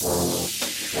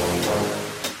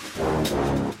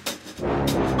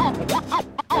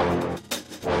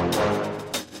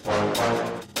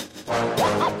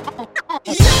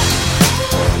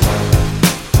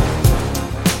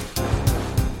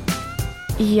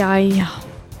Jæja.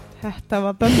 Þetta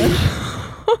var bömmur.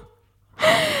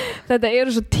 Þetta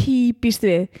eru svo típist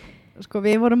við. Sko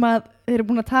við erum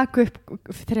búin að taka upp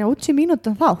 30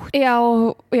 mínútur þátt. Já.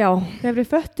 Þegar við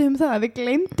föttum það, við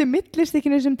gleymdum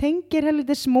millistykkinu sem tengir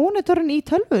helvitis mónitorinn í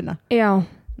tölvuna. Já.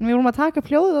 Við vorum að taka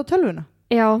hljóðið á tölvuna.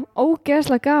 Já,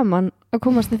 ógeðslega gaman að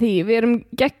komast að því. Við erum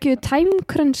geggjuð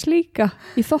timecrunch líka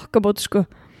í þokkabót, sko.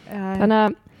 Þannig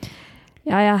að,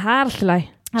 já, það er alltaf læg.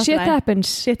 Shit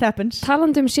happens.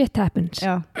 Talandi shit happens.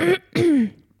 Já.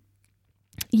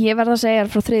 Ég verð að segja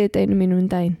frá þriðjudeginu mínum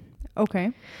daginn. Ok.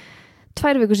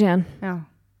 2 vikur síðan. Já.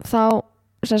 Þá,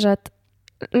 sem sagt,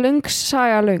 löng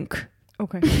saga löng.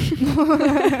 Ok.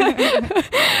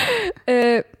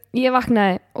 Ég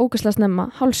vaknaði ógeðslega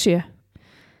snemma, 6:30.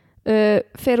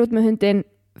 Fer út með hundinn,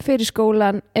 fer í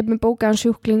skólan, með bókaðan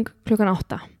sjúkling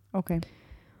 8:00. Ok.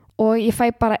 Og ég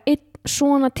fæ bara einn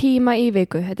svona tíma í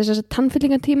viku. Þetta er þess að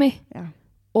tannfyllingatími. Já.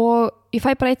 Og ég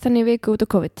fæ bara einn þannig í viku út af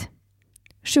COVID.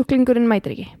 Sjúklingurinn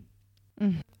mætir ekki.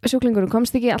 Sjúklingurinn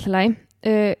komst ekki, alltaf læg.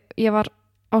 Ég var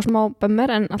á smá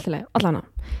bömmur en alltaf læg, allana.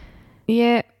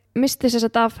 Ég misti þess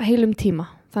að af heilum tíma.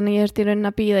 Þannig ég í raunin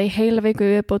að bíða í heila viku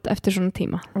viðbót eftir svona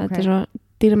tíma. Okay. Þetta er svo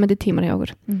dýramætti tímar hjá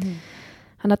okkur.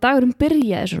 Þannig að dagurinn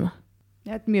byrjaði svona.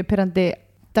 Þetta er mjög pirrandi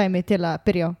dæmi til að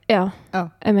byrja á. Já.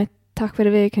 Einmitt. Takk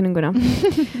fyrir viðurkenninguna.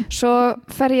 Svo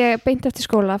fer ég beint eftir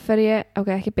skóla,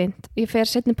 ekki beint. Ég fer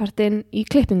seinnipartinn í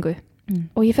klippingu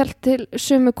og ég fer til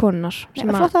sömu konunar.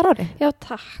 Flottar ári. Já,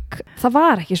 takk. Það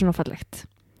var ekki svona fallegt.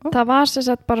 Það var sem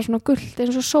sagt bara svona gult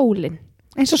eins og sólin.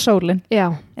 Eins og sólin?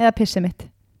 Já. Eða pissið mitt?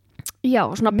 Já,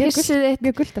 svona pissið þitt.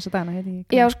 Mjög gult þessa dagana.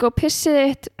 Já, sko, pissið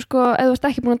þitt, sko, ef þú ert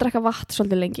ekki búin að drekka vatn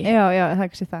svolítið lengi. Já, það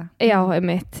ekki sé það. Já,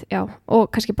 einmitt, já. Og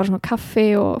kannski bara svona kaffi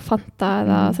og Fanta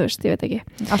eða þú veist, ég veit ekki.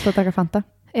 Alltaf að taka Fanta.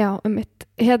 Já, einmitt.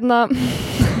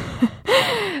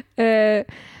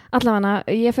 Allavega,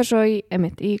 ég fer svo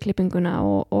í klippinguna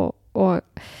og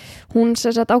hún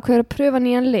sem sagt ákveður að pröfa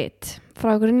nýjan lit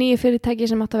frá einhverju nýju fyrirtæki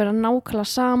sem átti að vera nákvæmlega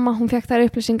sama. Hún fékk þær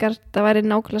upplýsingar, það væri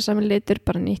nákvæmlega sami litur,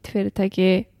 bara nýtt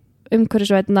fyrirtæki,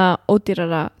 umhverfisvænna,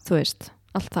 ódýrara, þú veist,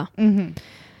 allt það.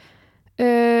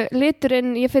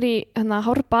 Liturinn, ég fer í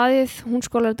hárbaðið, hún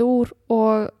skólar þetta úr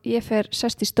og ég fer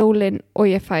sest í stólinn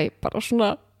og ég fæ bara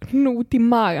svona hnút í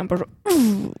magan,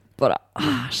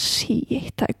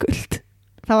 shit, það er gult.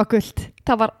 Það var gult?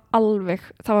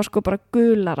 Það var sko bara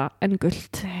gulara en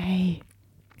gult. Nei.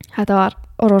 Þetta var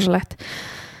rosalegt.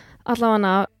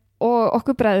 Allavega, og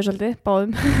okkur bregður svolítið,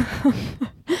 báðum.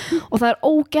 Og það er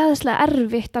ógeðslega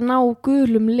erfitt að ná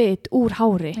gulum lit úr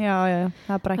hári. Já,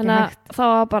 það er bara ekki hægt. Það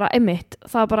var bara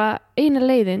það var bara eina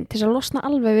leiðin til að losna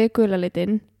alveg við gula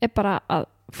litin er bara að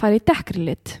fara í dekkri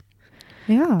lit.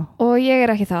 Já. Og ég er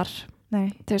ekki þar. Nei.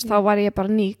 Þá var ég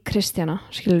bara ný Kristjana,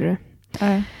 skilurðu.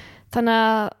 Þannig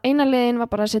að eina leiðin var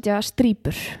bara að setja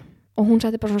strípur og hún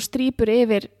setti bara svona strípur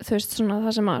yfir, þú veist, svona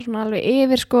það sem að svona alveg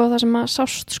yfir, sko, það sem að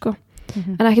sást, sko.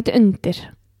 En ekkert undir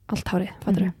allt hárið,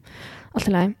 fattarðu. Allt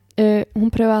í lagi.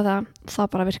 Hún pröfaði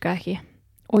það bara virkaði ekki.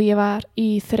 Og ég var í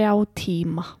 3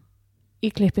 tíma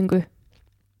í klippingu.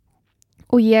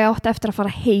 Og ég átti eftir að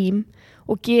fara heim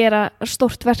og gera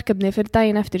stórt verkefni fyrir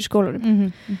daginn eftir í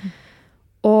skólanum.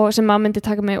 Og sem að myndi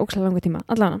taka mig ógeðslega langan tíma,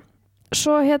 allavega.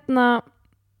 Svo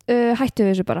hættu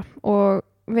við þessu bara og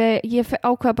ég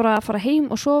ákveða bara að fara heim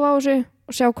og sofa á þessu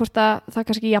og sjá hvort að það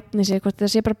kannski jafni sig, hvort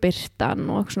það sé bara birtan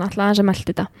og svona alltaf aðeins að melda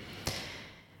þetta.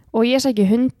 Og ég sæki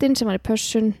hundinn sem var í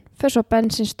pössun, fer svo á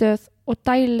bensínstöð og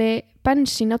dæli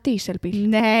bensín á díselbíl.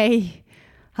 Nei,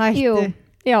 hættu. Jú,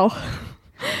 já.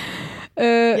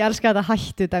 Ég elska þetta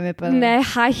hættu dæmi bara. Nei,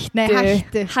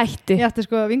 hættu. Ég ætti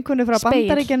sko vinkonu frá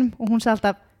Bandaríkjunum og hún sagði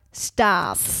alltaf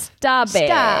Stop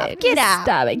it. Get out.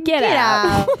 Oh my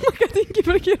god, ekki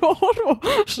fyrir ekki að horfa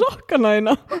og sokkana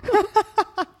þína.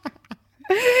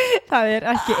 Það er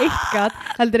ekki eitt gat,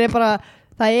 heldur ég bara,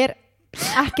 það er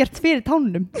ekkert fyrir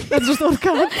tánum. Þetta er svo stór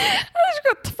gat.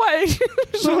 Það er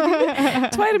sko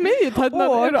 2 miðjutætnar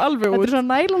eru alveg út. Þetta er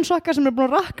svona nælonsokkar sem er búin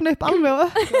að rakna upp alveg á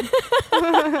öllum.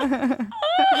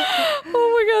 Oh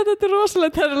my god, þetta er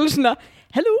rosalega. Það er alveg svona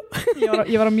hello.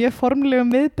 Ég var á mjög formlegum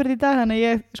viðburð í dag, þannig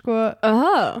ég sko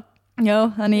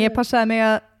þannig ég passaði mig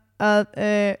að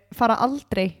fara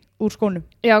aldrei úr skónum.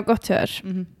 Já, gott hjá þér.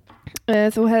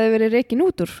 Þú hefði verið reikin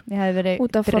út úr. Ég hefði verið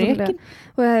reikin.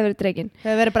 Þú hefði verið reikin. Það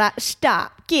hefði verið bara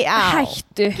stop, get out.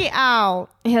 Hættu. Get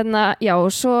out. Já,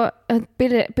 svo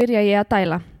byrja ég að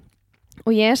dæla.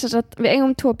 Og ég er að við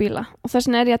eigum 2 bíla og þess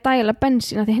vegna er ég að dæla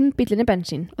bensín af því hinn bílinn er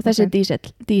bensín og þessi er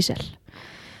dísel.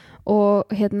 Og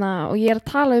ég er að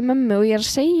tala um mömmu og ég er að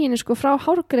segja henni sko frá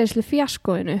hárgreiðslu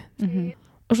fjaskóinu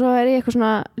og svo er ég eitthvað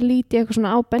svona lítið eitthvað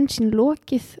svona á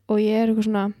bensínlokið og ég er eitthvað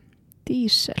svona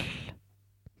dísel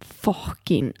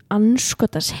fokkin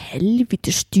anskotas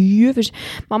helvíti stjöfus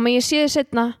mamma ég sé þið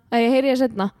setna að ég heyri þið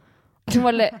setna og hún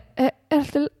var alveg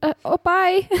og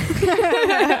bye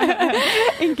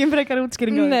engin frekar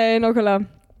útskýring nei, nákvæmlega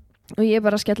og ég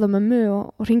bara skella mömmu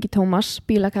og ringi Tómas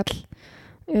bílakall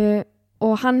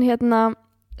og hann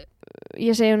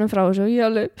ég segi honum frá þessu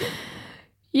og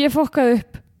ég fokkaði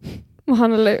upp og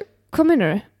hann alveg, hvað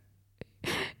meinarðu?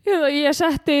 Ég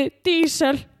setti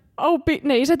dísel á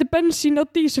ég setti bensín á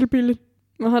díselbílinn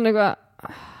og hann eitthvað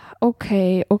ok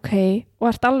og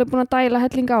ert alveg búin að dæla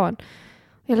helling á hann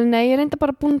ég nei, ég reynda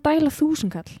bara búin að dæla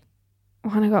 1000 kall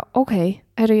og hann eitthvað, ok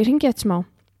ég ringi eitt smá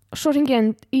og svo ringi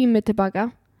ég í mig tilbaka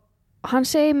og hann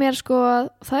segir mér sko að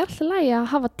það alltaf lægi að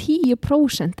hafa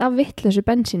 10% af vitlausu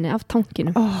bensíni af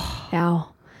tankinu já,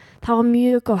 það var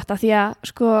mjög gott af því að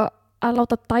sko að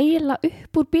láta dæla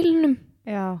upp úr bílnum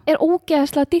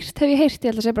ógeðslega dýrt hef ég heyrt, ég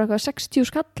held að segja bara eitthvað 60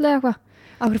 skall eða eitthvað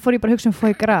af hverju fór ég bara að hugsa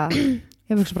foie gras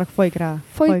ég hugsa bara foie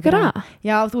gras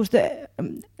já, þú veist,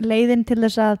 leiðin til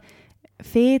þess að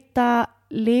fita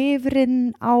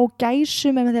lifrin á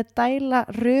gæsum með því að dæla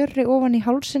röri ofan í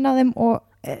hálsin á þeim og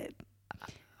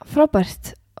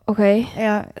frábært, ok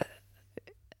já.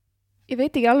 Ég veit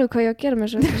ekki alveg hvað ég á að gera með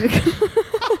þessu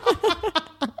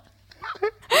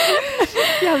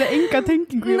ég hafði enga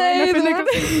tengingu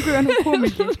en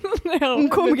hún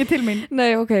kom ekki til mín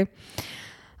nei, ok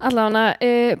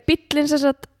allavega, bíllinn sem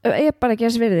sagt bara ekki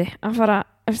að sverði að fara,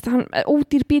 hann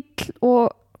ódýr bíll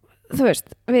og þú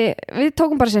veist, við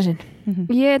tókum bara sessin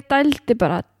ég dældi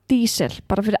bara dísel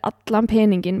bara fyrir allan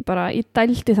peningin bara ég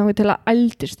dældi þannig til að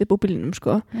ældist upp á bílnum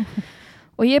sko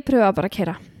og ég pröfaði bara að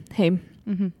keyra heim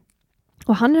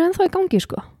og hann ennþá í gangi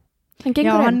sko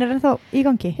hann ennþá í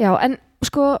gangi já, en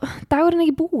sko, dagurinn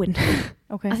ekki búinn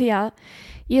okay. af því að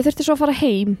ég þurfti svo að fara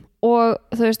heim og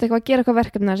þú veist, eitthvað að gera eitthvað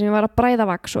verkefna sem ég var að bræða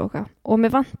vaks og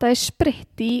mér vantaði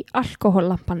spritt í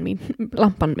alkohóllampan minn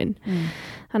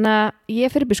þannig að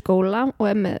ég fyrir upp í skóla og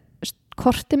er með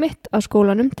korti mitt á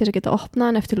skólanum til þess að geta opnað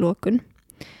hann eftir lokun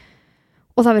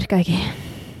og það virkaði ekki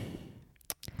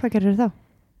hvað gerir þá?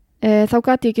 Þá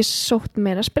gat ég ekki sótt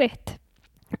meira spritt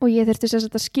og ég þurfti þess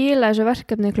að skila þessu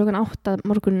verkefni klukkan 8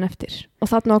 morgunin eftir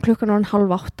og þarna á klukkan orðin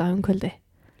 7:30 kvöldi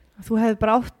þú hefði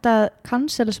bara átt að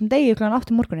cancela sem degi klukkan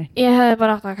 8 morgunin ég hefði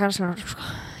bara átt að cancela sko.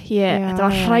 þetta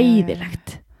var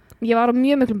hræðilegt ég var á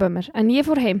mjög miklum bömmir en ég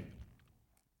fór heim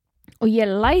og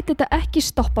ég læti þetta ekki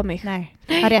stoppa mig nei,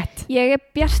 það er rétt ég er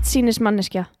bjartsýnis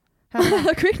manneskja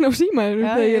það kvikna á símaður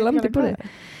þegar ég landi í borði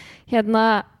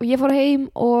og ég fór heim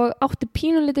og átti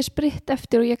pínulítið spritt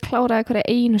eftir og ég kláraði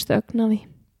hverja einustu ögn af því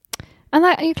en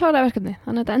ég kláraði verkefni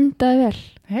þannig að þetta endaði vel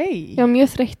ég var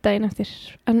mjög þreytt daginn eftir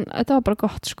en þetta var bara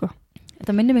gott sko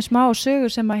þetta minnir mig smá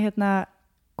sögur sem að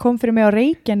kom fyrir mig á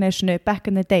Reykjanesinu back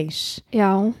in the days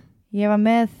já ég var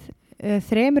með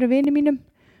 3 vinum mínum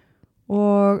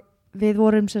og við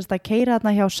vorum að keyra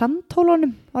þarna hjá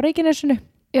Sandhólunum á Reykjanesinu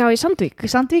já, í Sandvík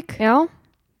já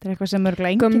þetta er eitthvað sem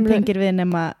örgulega enginn tengir við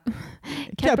nema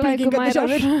Keflavík og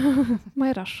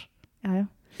Mærar já.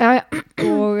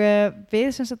 Og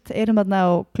við erum þarna á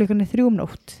klukkan 3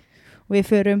 nótt og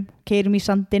við keyrum í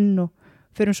sandinn og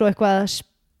förum svo eitthvað að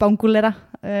spangulera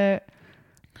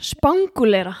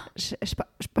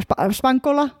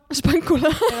spangóla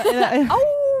á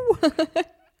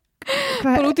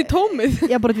bara út í tómið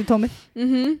já, bara út í tómið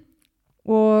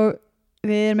og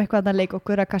við erum eitthvað að leika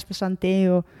okkur að kasta sandi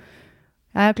og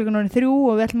klukkan 3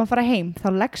 og við ætlum að fara heim þá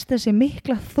leggst þessi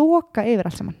mikla þoka yfir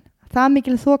allt saman það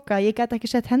mikil þoka, ég gæti ekki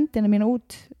sett hendina mína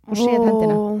út og séð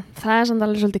hendina það er samt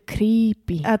alveg svolítið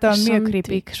creepy þetta var mjög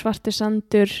creepy svartur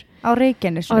sandur á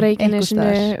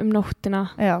Reykjanesinu nóttina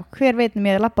já, hver veit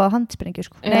ég labbaði á handsprengju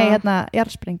sko. nei,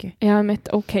 jarðsprengju já,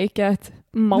 mitt, ok, gett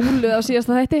máluð á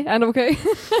síðasta þætti, en ok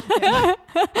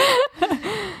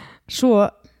svo,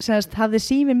 hafði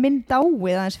síminn minn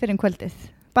dáið aðeins fyrir kvöldið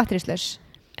batterislaus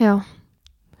já,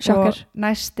 sjokkar og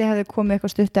næsti hefði komið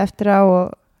eitthvað stuttu eftir á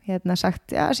og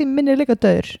sagt, já, síminn minn er líka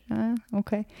döður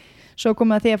ok, svo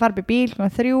kom það því að fara upp í bíl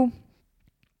 3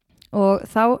 og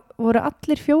þá voru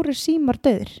allir 4 símar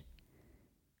döður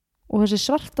og þessi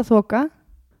svarta þoka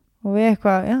og við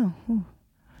eitthvað, já,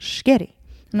 scary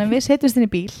þannig að við setjumst inn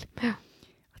í bíl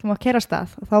ætlum að keyra af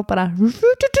stað og þá bara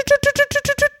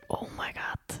oh my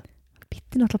god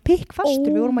bíllinn alltaf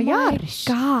pikkfastur, við vorum að Jaris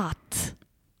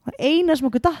og eina sem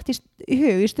okkur datt í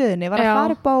hug í stöðinni var að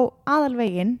fara upp á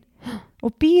aðalveginn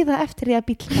og bíða eftir því að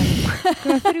bíll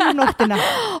færi 3 nóttina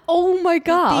oh my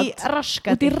god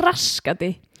út í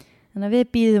raskati þannig að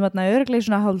við bíðum örugglega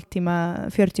svona hálftíma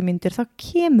 40 mínútur þá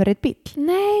kemur eitt bíll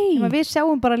nei við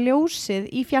sjáum bara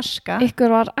ljósið í fjarska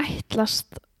ykkur var ætlað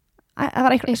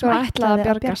að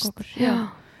bjargast já.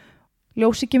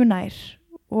 ljósi kemur nær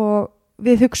og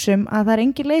við hugsum að það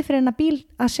engin leið fyrir hennar bíl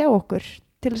að sjá okkur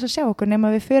til þess að sjá okkur nema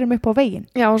við förum upp á veginn.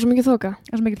 Já, og svo mikið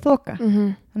þoka.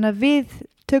 Þannig að við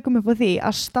tökum upp á því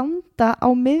að standa á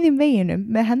miðjum veginum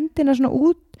með hendina svona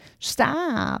út,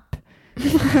 stop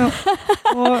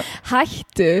og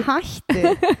Hættu.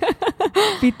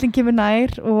 Bíllinn kemur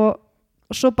nær og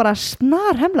svo bara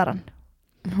snar hemlar hann.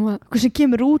 Hvað sem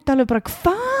kemur út alveg bara,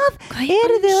 hvað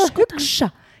eru þið að hugsa?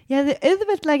 Ég hefði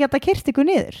auðveldlega geta keyrt ykkur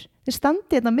niður. Þið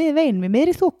standið hérna miðjum veginum í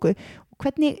miðri þoku og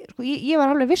hvernig, sko, ég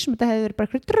var alveg viss þetta hefði verið bara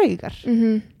eitthvað draugar.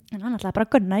 En hann ætlaði bara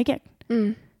að gunna í gegn.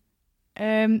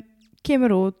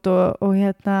 Kemur út og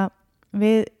hérna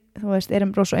við, þú veist,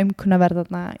 erum rosa aumkunnaverð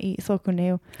þarna í þokunni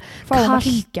og fáum að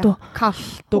hringja.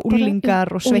 Kalt og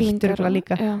úlingar og sveittur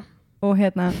líka. Já. Og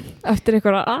hérna eftir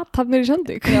einhverja athafnir í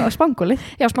Sandvík. Já, Spangólið.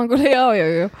 Já.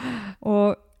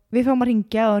 Og við fáum að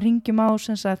hringja og hringjum á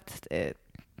sem sagt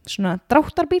svona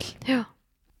dráttarbíl. Já.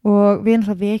 Og við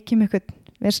vekjum eitthvað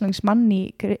verslangismann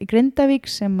í Grindavík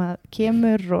sem að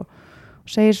kemur og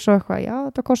segir svo eitthvað, já,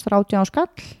 þetta kostar 18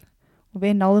 skall og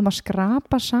við náðum að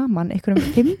skrapa saman einhverjum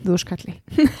 5.000 skalli.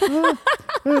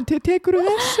 Tekur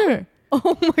þessu?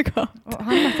 Oh my god. Og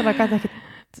hann náttúrulega gæti ekkert,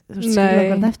 þú veist,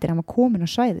 skilja eftir, hann var komin á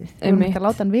svæðið. Við vorum ekki að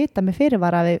láta hann vita með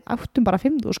fyrirvara að við áttum bara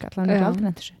 5.000 skall, hann er aldrei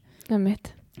nefnt þessu.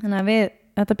 Þannig að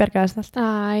þetta bjargaðist allt.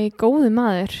 Æ, góði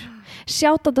maður.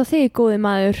 Sjátt á þig, góði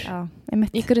maður. Já,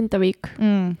 í Grindavík.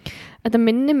 Þetta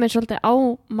minnir mér svolítið á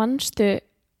manstu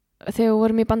þegar við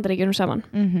vorum í Bandaríkjunum saman.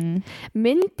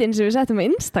 Myndin sem við settum á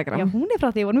Instagram. Já, hún er frá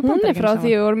því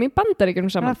við vorum í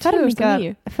Bandaríkjunum saman.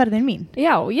 2009. Ferðin mín.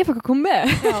 Já, ég fekk að koma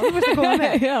með. Já, þú veist að koma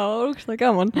með. Já, það er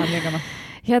gaman. Það er mjög gaman.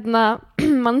 Hérna,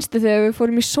 manstu þegar við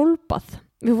fórum í sólbað.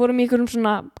 Við fórum í einhverjum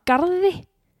svona garði.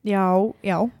 Já.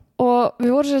 Og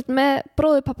við vorum sérst með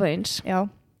bróður pappa eins. Já.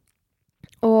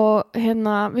 Og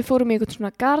hérna, við fórum í einhvern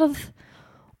svona garð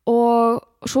og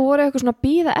svo voru eitthvað svona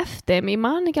bíða eftir, ég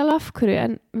man ekki alveg af hverju,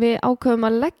 en við ákveðum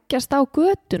að leggjast á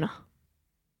götuna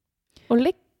og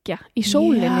liggja í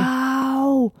sólinni. Já.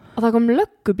 Og það kom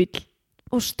löggubíll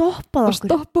og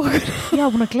stoppaði okkur. Já,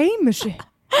 búin að gleyma þessu.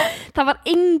 Það var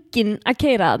enginn að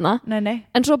keyra þarna. Nei.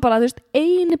 En svo bara, þú veist,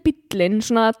 einu bíllinn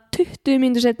svona 20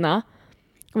 mínútur seinna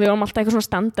og við varum alltaf eitthvað svona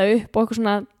standa upp og eitthvað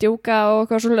svona djóka og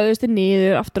eitthvað svo löðusti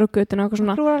niður aftur á götuna og eitthvað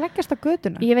svona. Þú var að leggjast á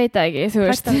götuna? Ég veit það ekki, þú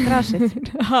veist. Hrættar í grasið?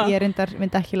 Ég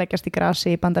myndi ekki leggjast í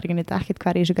grasi í Bandaríkjunni, þetta er ekkert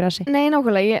hver í þessu grasi. Nei,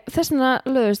 nákvæmlega, þess vegna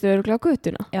löðustu við örugglega á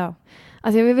götuna. Já.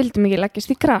 Af því að við vildum ekki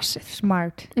leggjast í grasið.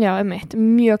 Smart. Já, einmitt,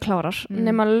 mjög klárar.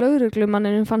 Nema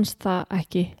lögreglumanninum fannst það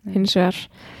ekki, hins vegar.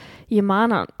 Ég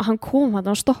man hann kom hann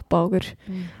og stoppaði okkur.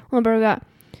 Og hann bara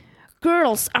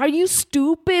Girls, are you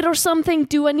stupid or something?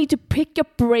 Do I need to pick your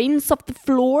brains off the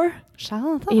floor? Sagði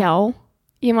hann það? Já,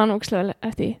 ég man ógeðslega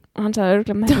eftir því. Og hann sagði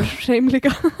örugglega með þér hreim líka.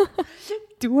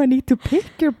 Do I need to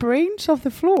pick your brains off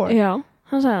the floor? Já,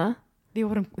 hann sagði það. Við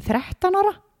vorum 13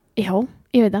 ára? Já,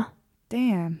 ég veit það.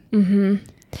 Damn.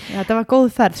 Já, þetta var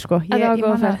góð ferð, sko. Þetta var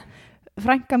góð ferð.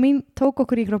 Frænka mín tók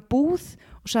okkur í ykkur búð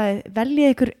og sagði,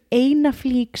 veljið ykkur eina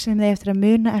flík sem þið eftir að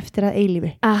muna eftir að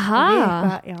eilífi.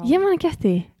 Aha, ég man ekki eftir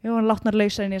því. Við vorum látnar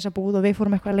lausar inn í þessa búð og við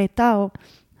fórum eitthvað að leita og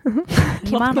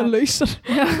látnar lausar.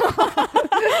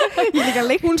 Ég líka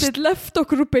leikti. Hún sleft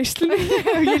okkur úr beislunni.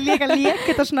 Ég líka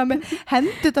leikti þetta svona með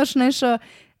hendur þetta svona eins og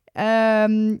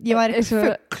ég var eitthvað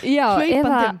fugg. Já,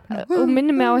 eða og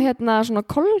minnir mig á hérna svona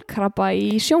kolkrabba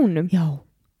í sjónum. Já.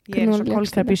 Ég er svona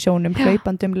kolkrabbi í sjónum,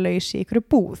 hlaupandum laus í ykkur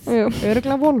búð,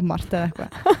 örugglega Walmart eða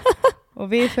eitthvað. Og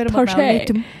við förum að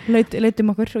leitum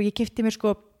okkur og ég keypti mér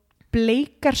sko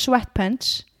bleikar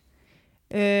sweatpants.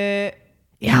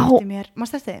 Keypti mér,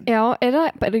 manstu eftir þeim? Já, er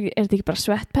þetta ekki bara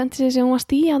sweatpants sem hún var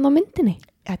stíðan á myndinni?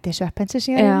 Þetta er sweatpants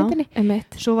sem ég er á myndinni.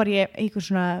 Einmitt. Svo var ég einhver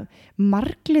svona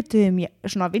marglituðum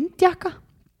svona vindjakka.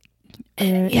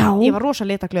 Já. Ég var rosa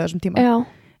litaglöð þessum tíma. Já.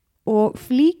 Og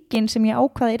flíkin sem ég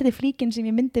ákvaði yrði flíkin sem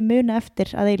ég myndi muna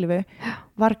eftir að eilífu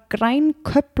var græn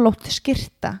köflótt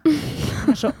skyrta.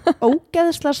 Svo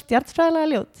ógeðslega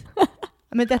stjarnfræðilega ljót.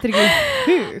 Það myndi eftir ekki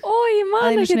hug að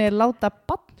einu sinni láta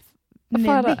barnið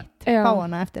mitt fá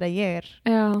hana eftir að ég er.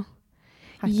 Já.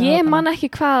 Ég man ekki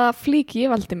hvaða flíki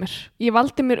ég valdi mér. Ég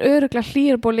valdi mér örugglega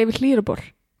hlýraból yfir hlýraból.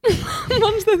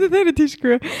 Manst þetta þeirri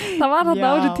tísku. Það var þarna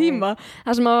árið tíma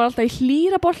það sem var alltaf í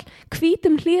hlýraból,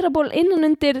 hvítum hlýraból innan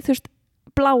undir, þú veist,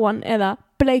 bláan eða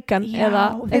bleikan eða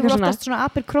þeir voru oftast svona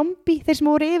Abercrombie þeir sem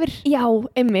voru yfir. Já,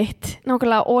 einmitt,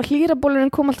 nákvæmlega. Og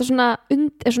hlýrabólurinn kom alltaf svona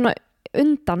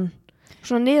undan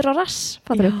svona niður á rass,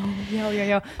 fattar þú?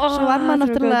 Já. Svo var maður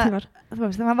náttúrulega, þú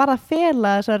veist, það var að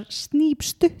fela þessar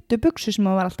snýpstuttu buxur sem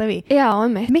maður var alltaf í. Já,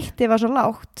 einmitt. Mittið var svo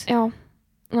lágt. Já,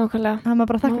 nákvæmlega. Það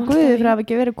maður bara þakka Guði fyrir að hafa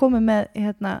ekki verið komið með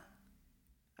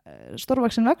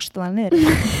stórvaksin vöxt og það niður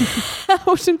á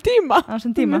þessum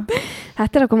tíma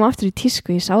þetta að koma aftur í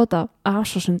tísku, ég sá þetta á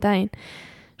svo sem daginn,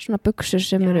 svona buxur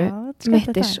sem eru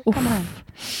mittis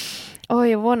og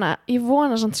ég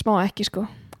vona samt smá ekki sko.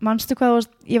 Manstu hvað,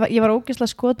 ég var ógeðslega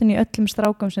skotin í öllum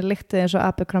strákum sem lyktuði eins og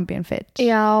Abercrombie & Fitch.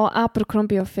 Já,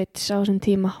 Abercrombie & Fitch á þessum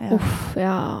tíma.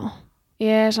 Já,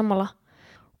 ég er sammála.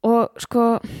 Og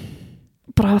sko,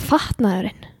 bara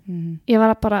fatnaðurinn.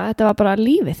 Þetta var bara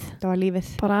lífið. Það var lífið.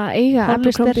 Bara eiga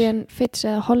Abercrombie & Fitch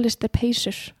eða Hollister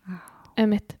peysur.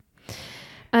 Mitt.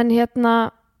 En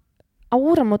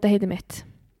áramóta heiti mitt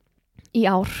í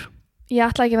ár. Ég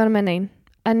ætla ekki að vera með neinn.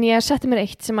 En ég setti mér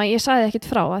eitt sem að ég sagði ekkert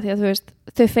frá að því að þú veist,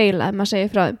 þau feila ef maður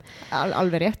segir frá þeim.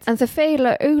 Alveg rétt. En þau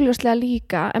feila augljóslega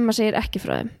líka ef maður segir ekki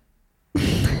frá þeim.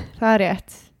 Það er rétt.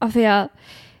 Af því að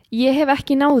ég hef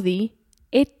ekki náði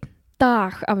einn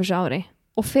dag af þessu ári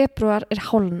og febrúar er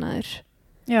hálfnaður.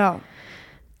 Já.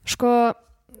 Sko,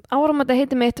 áramóta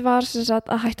heiti mitt var sem sagt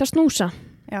að hætta að snúsa.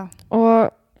 Já. Og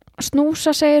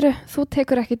snúsa segiru, þú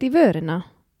tekur ekkert í vörina.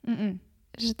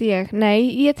 Nei,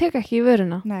 ég tek ekki í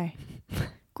vörina. Nei.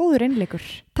 Góður innleikur.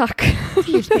 Takk.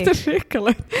 Þetta er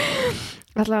ríkalegt.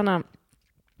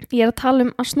 Ég er að tala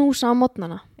um að snúsa á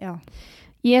morgnana. Já.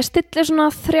 Ég stilli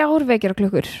svona 3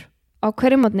 vekjaraklukkur á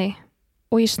hverju morgni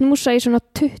og ég snúsa í svona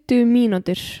 20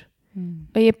 mínútur.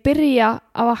 Og ég byrja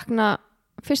að vakna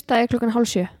fyrsta klukkan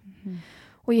 6:30.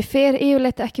 Og ég fer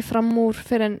yfirleitt ekki fram úr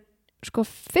fyrir en sko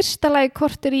fyrsta lagi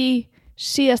korter í,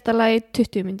 síðasta lagi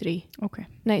 20 mínútur í. Okay.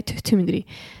 Nei, 20 mínútur í.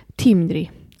 10 mínútur í.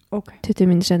 Okay. 20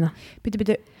 mínútur seinna. Býtu,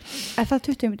 er það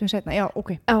 20 mínútur seinna? Já,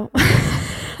 ok. Já.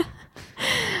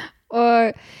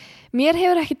 Og mér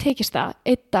hefur ekki tekist það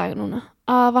einn dag núna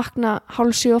að vakna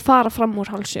 6:30 og fara fram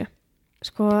úr 6:30.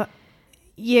 Sko,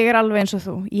 ég er alveg eins og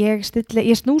þú. Ég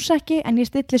snúsa ekki en ég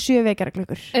stilli 7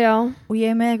 vekjaraklukkur. Já. Og ég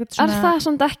er með eitthvað svona... Er það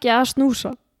samt ekki að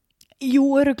snúsa? Jú,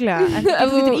 örugglega. En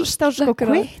þú getur íst á sko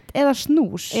quit eða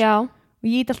snús. Já. Og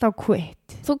ég ít alltaf á quit.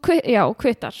 Já,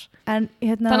 quittar. En,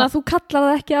 þannig að þú kallar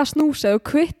það ekki að snúsa og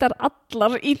kvittar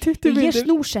allar í 20 mínútur. Ég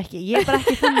snúsa ekki, ég er bara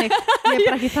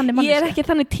ekki þannig manneskja. Ég er ekki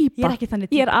þannig típa.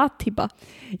 Ég er A-típa.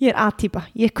 Ég er A-típa,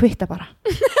 ég kvitta bara.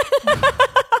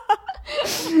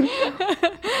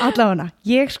 Allavega,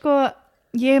 ég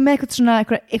er með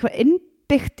eitthvað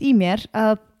innbyggt í mér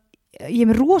að ég er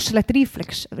með rosalegt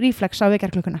reflex á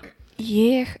vekjarklukkuna.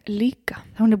 Ég líka.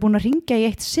 Hún er búin að ringja í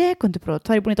 1 sekundubrót,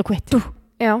 þá er ég búin að kvitta.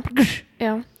 Já.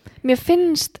 Mér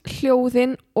finnst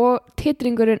hljóðin og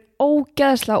titringurinn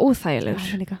ógeðslega óþægilegur.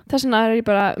 Þess vegna er ég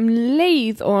bara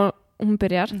leið og hún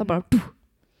byrjar, það bara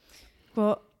sko,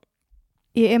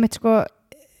 ég er mitt sko,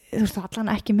 þú veist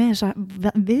allan ekki með þessa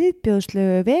viðbjóðslu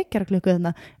vekjarklukku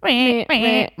þarna.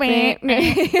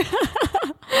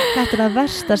 Þetta er það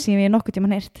versta sem ég nokkuð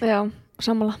tíma heyrt. Já,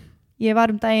 sammála. Ég var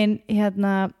daginn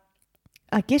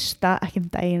að gista, ekki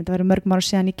daginn, þetta verið mörgum ára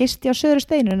síðan, ég gisti á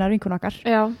Söðursteinurinn að vinkun okkar.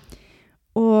 Já.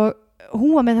 Og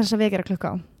hún var með þessa vekjaraklukku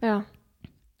á. Já.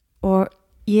 Og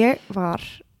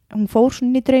hún fór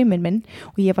svona í drauminn minn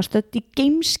og ég var stödd í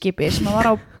geimskipi sem var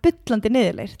á bullandi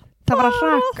niðurleið. Það var að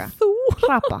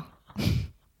hrapa.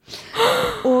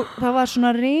 Og það var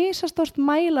svona risastórt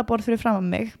mælaborð fyrir fram að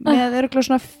mig með örugglega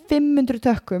svona 500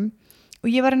 tökkum og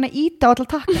ég var að íta á alla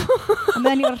takka og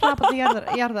meðan ég var að hrapa til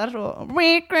jarðar og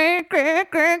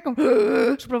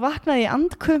svo bara vaknaði ég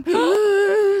andkum.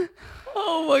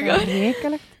 Oh my god.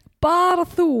 Bara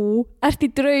þú ert í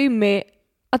draumi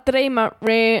að dreyma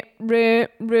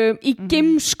í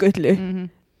geimskullu.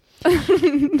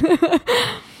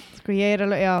 Sko ég er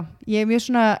alveg, já, ég er mjög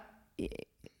svona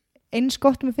eins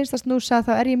gott mér finnst að snúsa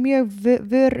þá er ég mjög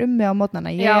vör mig á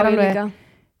mótnana. Já, ég líka.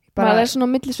 Bara er svona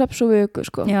á milli svefns og vöku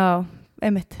sko. Já,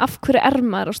 einmitt. Af hverju er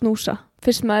maður að snúsa?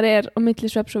 Fyrst maður er á milli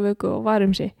svefns og vöku og var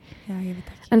sig. Já, ég veit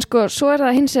ekki. En sko, svo er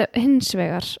það hins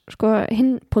vegar, sko,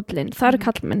 hinn pullin, það eru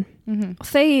kallmenn og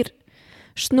þeir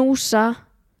snúsa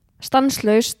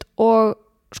stanslaust og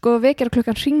sko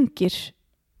vekjarklukkan hringir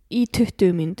í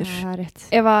 20 mínútur. Það er rétt.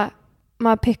 Ef að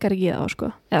maður pikkar ekki það á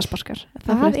sko, eða sparkar.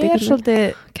 Það er svolítið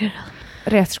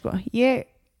rétt sko. Ég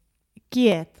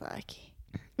get það ekki.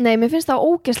 Nei, mér finnst það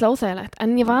ógeðslega óþægilegt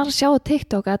en ég var að sjá á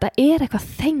TikTok að þetta er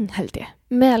eitthvað þeng held ég,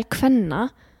 meðal kvenna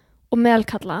og meðal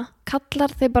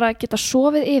kallar þeir bara geta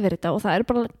sofið yfir þetta og það er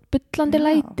bara bullandi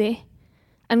læti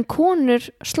en konur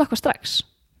slökkva strax.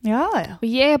 Já. Og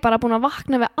ég er bara búin að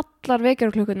vakna við allar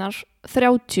vekjarklukkurnar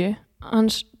 30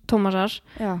 hans Tómasar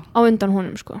á undan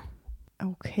honum sko.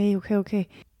 Ok.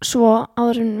 Svo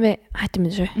áður en við hættum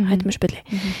við spilli.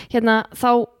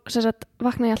 Þá sem sagt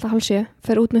vakna ég alltaf 6:30,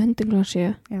 fer út með hundin klukkan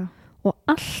 7 og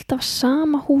alltaf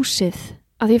sama húsið,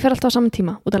 að ég fer alltaf á saman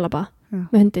tíma út að labba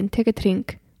með hundin, tekið hring,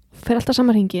 fer alltaf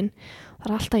sama hringin það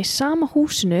er alltaf í sama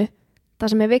húsinu það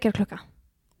sem vekjarklukka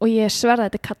og ég sverða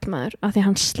þetta kallmaður af því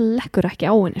hann slekkur ekki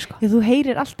á henni sko. Já, þú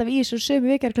heyrir alltaf í þessu sömu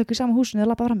vekjarklukku í sama húsinu og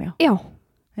labba fram hjá. Já,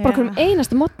 bara hverjum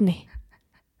einasta mótni.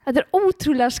 Þetta er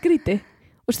ótrúlega skrítið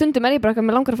og stundum ég bara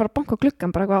með langar að fara að banka á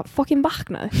gluggan bara eitthvað fucking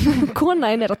vaknaði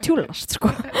konaðin að tjúlast sko.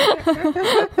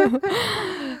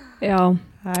 Já.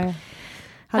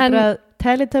 Haldur að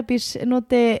Teletubbies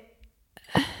noti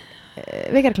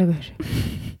vekjarklukkur?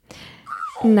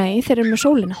 Nei, þeir eru með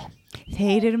sólina.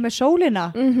 Þeir eru með sólina?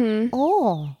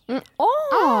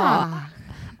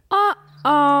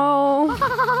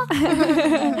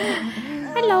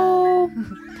 Halló.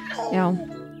 Já,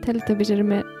 Teletubbies eru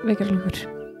með vekjarklukkur.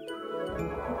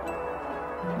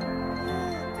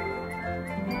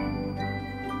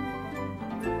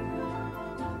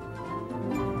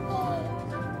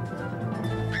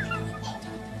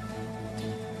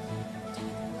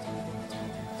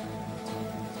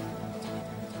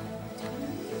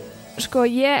 Sko,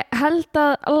 ég held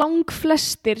að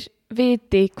langflestir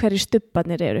viti hverju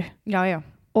stubbarnir eru. Já, já.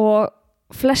 Og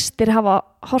flestir hafa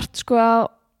hort sko að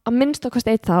minnst okkast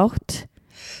eitt þátt.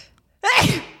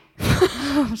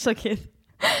 Sakið.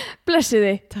 Blessi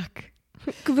þig. Takk.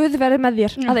 Guð verið með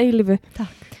þér að eilífu.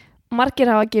 Takk. Margir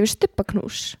hafa gefið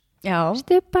stubbaknús. Já.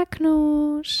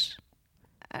 Stubbaknús.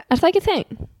 Er það ekki þeim?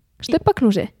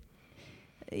 Stubbaknúsi?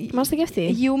 Manstu ekki eftir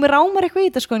því? Jú, mér rámar eitthvað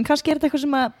í þetta sko, en kannski er þetta eitthvað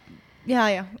sem að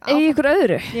Já. Í ykkur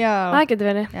öðru? Já. Það getur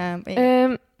verið.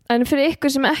 En fyrir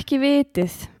ykkur sem ekki vitið,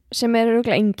 sem eru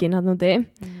örugglega enginn hann úti,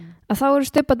 að þá eru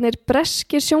stubbarnir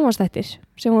breskir sjónvarpsþættir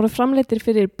sem voru framleiddir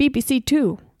fyrir BBC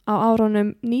 2 á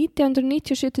árunum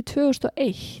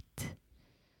 1997-2001.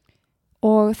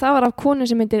 Og það var af konu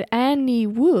sem heitir Annie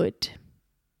Wood.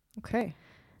 Ok.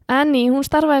 Annie, hún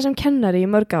starfaði sem kennari í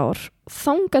mörg ár,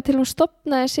 þangað til hún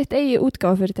stofnaði sitt eigi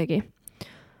útgáfufyrirtæki.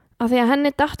 Af því að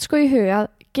henni datt sko í hug að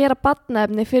gera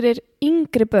barnaefni fyrir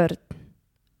yngri börn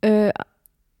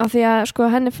af því að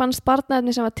sko henni fannst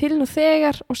barnaefni sem var til nú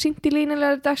þegar og sýnt í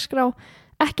línulegri dagskrá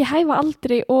ekki hæfa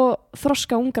aldri og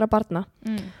þroska ungra barna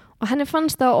og henni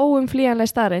fannst það óumflýjanleg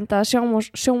staðreynd að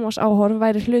sjónvarpsáhorf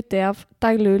væri hluti af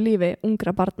daglegu lífi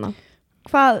ungra barna.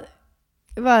 Hvað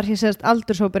var hér sérst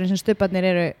aldurshópurinn sem stubbarnir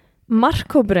eru?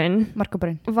 Markhópurinn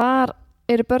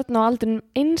eru börn á aldrinum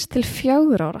 1 til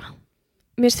 4 ára.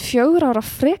 Mér finnst 4 ára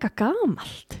freka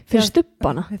gamalt fyrir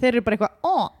stubbana. Þeir eru bara eitthvað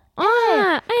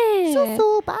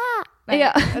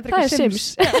Já, það er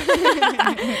Sims.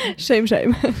 Same.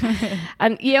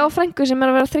 En ég á frængu sem er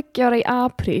að vera 30 ára í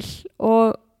apríl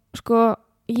og sko,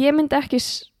 ég myndi ekki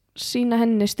sýna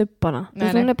henni stubbana.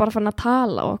 Hún er bara fann að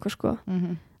tala og eitthvað sko.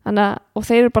 Og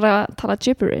þeir eru bara að tala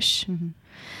gibberish.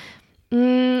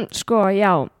 Sko,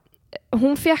 já.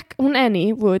 Hún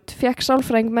Annie Wood fekk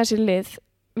sálfræðing með sér lið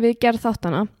við gerð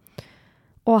þáttana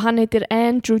og hann heitir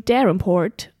Andrew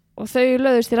Davenport og þau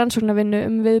lögðust í rannsóknarvinnu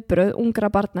viðbrögð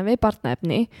ungra barna við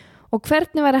barnaefni og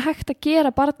hvernig væri hægt að gera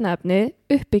barnaefni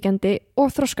uppbyggjandi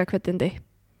og þroskahvetjandi.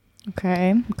 Ok.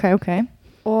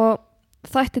 Og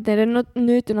þættirnir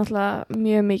nutu náttúrulega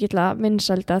mjög mikilla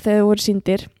vinsælda þegar þau voru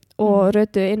sýndir og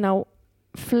rötu inn á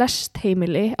flest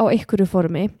heimili á einhverju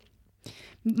formi.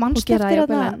 Manstu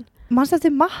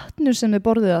eftir matnum sem þau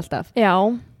borðuðu alltaf? Já.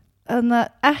 Þannig að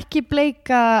ekki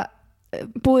bleiki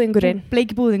búðingurinn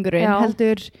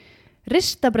heldur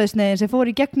ristabrauðsneiðin sem fór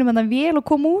í gegnum hann að vél og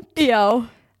kom út. Já.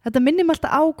 Þetta minnir mér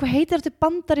alltaf á, hvað heitir þetta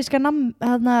bandaríska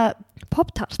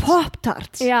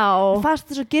Pop-Tarts. Já. Fast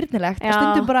þetta svo girnilegt.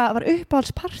 Stundum bara var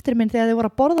uppáhaldspartur minn þegar þau voru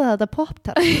að borða þetta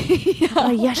Pop-Tarts.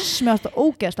 Mér alltaf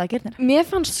ógeðslega girnilegt. Mér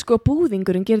fannst sko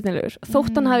búðingurinn girnilegur.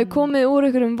 Þótt hann hafi komið úr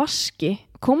einhverjum vaski.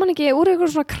 Kom hann ekki úr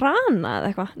einhverjum svona krana eða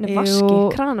eitthvað? Nei, vaski,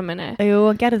 krana minni. Jú,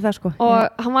 hann gerði það sko. Og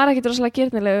hann var ekkit rosalega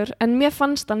girnilegur, en mér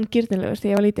fannst hann girnilegur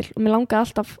þegar ég var lítil. Og mér langaði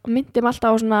alltaf, myndi mig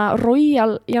alltaf á svona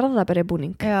royal jarðabæri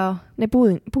búning. Já. Nei,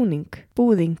 búðing.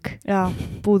 Já,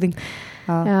 búðing.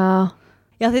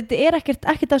 Já, þetta er ekkert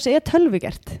af þessu er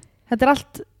tölvugert. Þetta er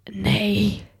allt...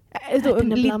 Nei. Þetta er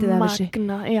nefnilega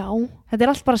magna, já. Þetta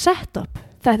er allt bara set up.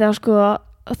 Þetta var sko,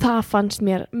 það fannst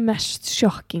mér mest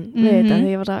shocking við þetta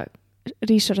þegar ég var að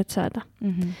researcha þetta.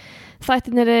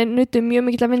 Þættirnir nutu mjög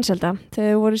mikill að vinsælda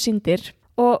þegar þau voru sýndir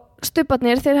og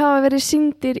stubbarnir þeir hafa verið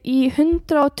sýndir í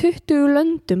 120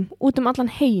 löndum út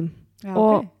allan heim. Já,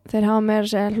 og þeir hafa með að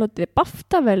segja hlutið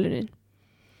BAFTA-velunin.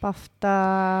 BAFTA.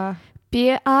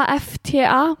 Já.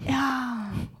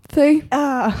 Þau.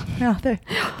 Já, þau.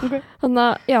 Okay. Þannig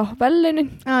að, já, velunin.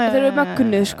 Þeir eru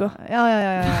mögnuð, sko. Já.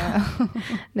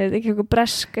 Nei, þetta er ekki eitthvað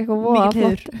bresk, eitthvað voða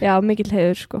flott. Já, mikill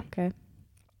heiður, sko. Ok.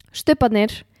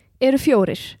 Stubbarnir eru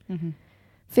 4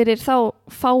 fyrir þá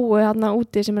fáu hérna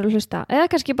úti sem eru að hlusta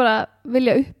eða kannski bara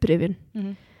vilja upprifjun.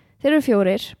 Þeir eru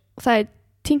 4 það er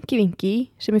Tinky Winky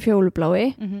sem er fjólublái,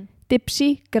 Dipsy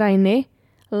græni,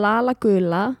 Lala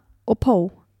gula og Pó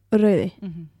rauði.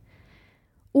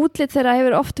 Útlit þeirra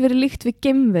hefur oft verið líkt við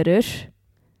geimverur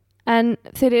en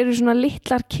þeir eru svona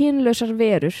litlar kynlausar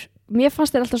verur. Mér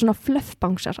fannst þeir alltaf svona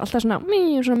fluffbangsar, alltaf svona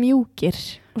mjúkir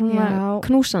og svona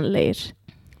knúsanlegir.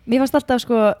 Mér fannst alltaf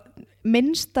sko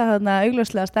minnsta þarna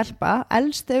augljóslega stelpa,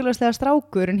 elst augljóslega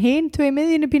strákur en hinn tvei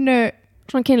miðjunni pínu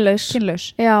svona kynlaus.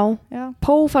 Já.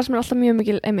 Pó fannst mér alltaf mjög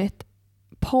mikil einmitt.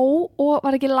 Pó og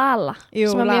var ekki Lala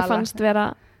sem að mér fannst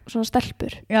vera svona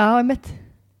stelpur. Já, einmitt.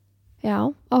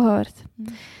 Já, áhugavert.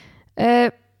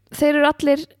 Þeir eru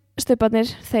allir stubbarnir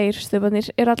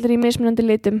eru allir í mismunandi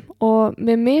litum og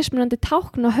með mismunandi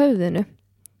tákn á höfðinu.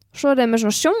 Svo er þeir með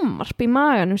svona sjónvarp í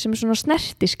maganum sem er svona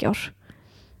snertiskjár.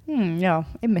 Já,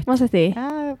 einmitt. Manstu þetta í?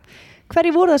 Já.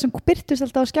 Hverju voru það sem byrtust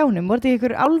alltaf á skjánum? Voru þetta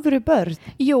ykkur alvöru börn?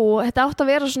 Jú, þetta átti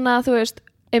að vera svona, þú veist,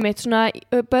 einmitt svona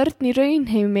börn í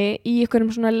raunheimi í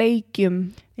ykkurum svona leikjum.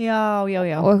 Já.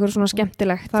 Og ykkur svona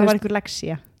skemmtilegt. Það var ykkur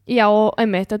leksía. Já,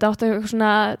 einmitt, þetta átti að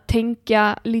svona tengja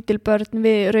lítil börn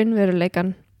við raunveruleikan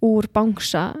úr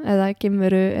bangsa eða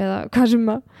geimveru eða hvað sem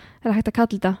er hægt að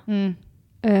kalla þetta.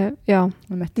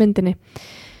 Myndinni.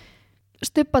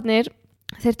 Stubbarnir,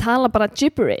 þeir tala bara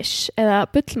gibberish eða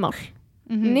bullmál.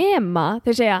 Nema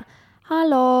þeir segja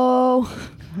halló,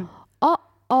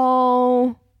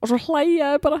 og svo hlæja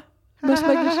þau bara með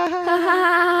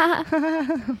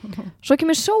Svo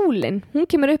kemur sólin, hún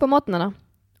kemur upp á morgnana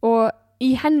og í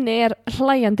henni er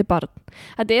hlæjandi barn.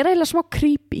 Þetta er eiginlega smá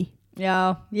creepy. Já,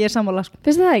 ég er sammála sko.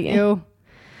 Finnst það ekki? Jú,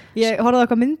 ég horfði á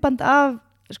eitthvað myndband af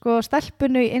sko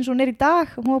stelpunni eins og hún er í dag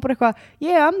og hún var bara eitthvað,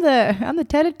 I'm the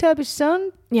Teletubbies son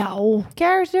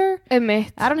character.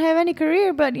 Einmitt. I don't have any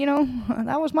career but you know,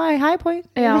 that was my high point.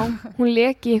 Já, hún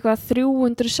leki eitthvað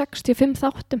 365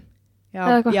 þáttum.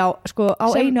 Já, sko á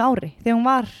einu ári þegar hún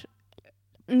var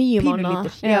 9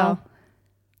 mánaða. Já.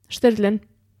 Sturlun.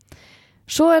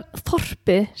 Svo er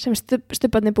þorpið sem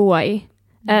stubbarnir búa í.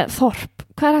 Þorp,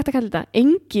 hvað er hægt að kalla þetta?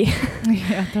 Engi.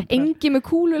 Engi með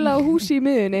kúlulega húsi í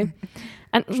miðunni.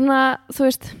 En svona, þú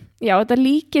veist, já, þetta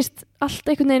líkist allt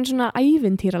einhvern veginn svona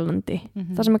ævintýralandi.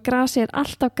 Það sem að grasi er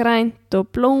alltaf grænt og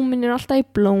blómin er alltaf í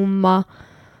blóma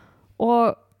og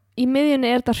í miðjunni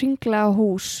er þetta hringlega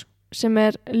hús sem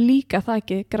er líka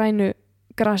þakið grænu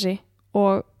grasi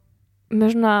og með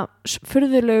svona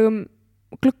furðulegum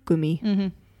gluggum í.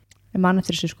 Ég man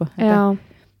eftir þessu sko. Já.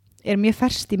 Er mjög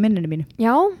ferskt í minninu mínu.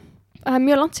 Já, það er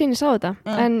mjög langt síðan ég sá þetta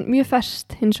en mjög ferskt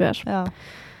hins vegar. Já.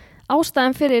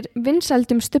 Ástæðan fyrir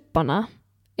vinsældum stubbana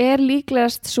er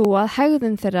líklegast svo að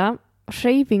hegðun þeirra,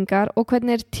 hreyfingar og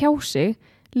hvernig þeir tjá sig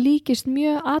líkist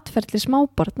mjög atferðli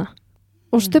smábarna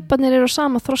og stubbarnir eru á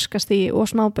sama þroskastigi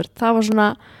og smábörn. Það var svona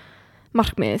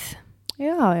markmiðið.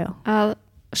 Já. Að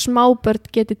smábörn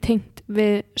geti tengt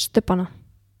við stubbana.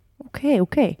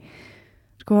 Ok.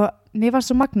 Sko, mér var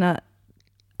svo magnað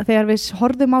þegar við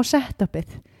horfum á setupið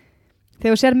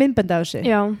þegar við sér myndband af þessu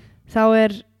þá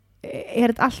er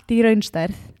þetta allt í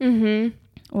raunstærð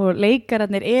og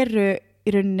leikararnir eru í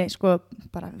rauninni sko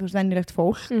bara þú veist venjulegt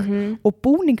fólk og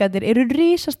búningarnir eru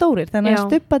risastórir þannig að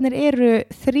stubbarnir eru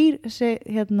 3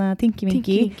 Tinky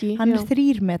Winky hann er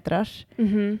 3 metrar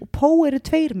og Pó eru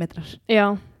 2 metrar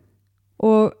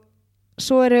og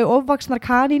svo eru ofvaxnar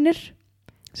kanínur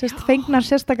fengnar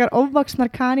sérstakar ofvaxnar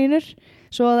kanínur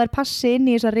svo að þær passi inn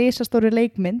í þessa risastóru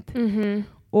leikmynd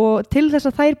og til þess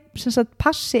að þær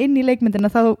passi inn í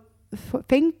leikmyndina þá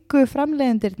fengu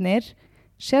framleiðendirnir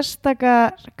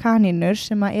sérstakar kanínur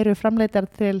sem eru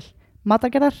framleiddar til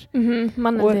matargerðar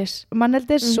manneldis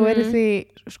og eru því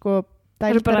sko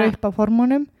dæltar upp af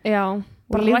hormónum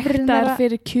og ræktar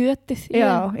fyrir kjötið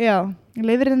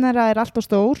lifrin þeirra er alltaf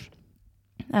stór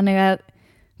þannig að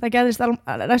það gerðist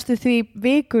næstu því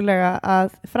vikulega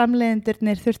að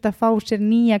framleiðendurnir þurfti að fá sér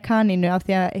nýja kanínu af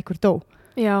því að einhver dó.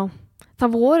 Já, það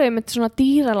voru einmitt svona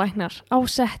dýralæknar á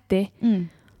setti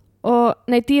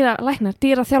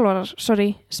dýraþjálfarar,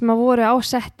 sem að voru á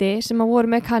setti sem að voru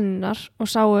með kanínunar og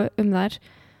sáu þær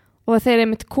og þeir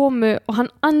einmitt komu og hann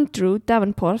Andrew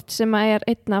Davenport sem er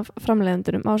einn af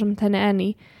framleiðendunum á samt henni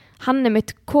Annie, hann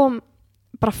einmitt kom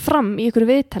bara fram í ykkur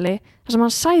viðtali þar sem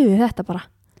hann sagði þetta bara.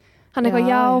 Hann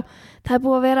eitthvað, það er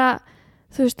búið að vera,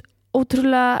 þú veist,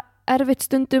 ótrúlega erfitt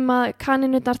stundum að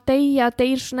kaninurnar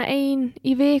deyr svona 1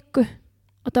 í viku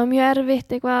og það var mjög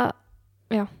erfitt eitthvað,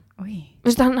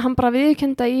 Vistu, hann bara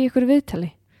viðurkenda í ykkur viðtali.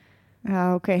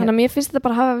 Já, ok. Þannig að mér finnst þetta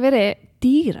bara að hafa verið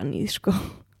dýranýð, sko.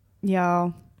 Já,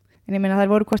 en ég meina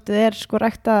þær voru hvort þið sko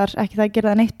ræktaðar, ekki það að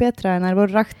gera það neitt betra en þær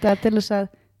voru ræktaðar til þess að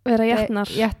vera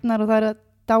jætnar og það er að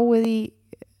dáið í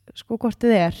sko hvort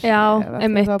þið Já,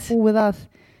 einmitt. Það búið að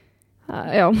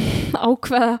já,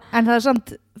 ákveða. En það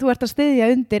samt, þú ert að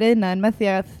styðja undir iðnaðinn með því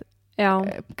að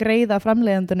greiða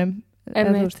framleiðandunum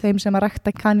eða þeim sem að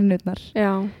rækta kaninurnar.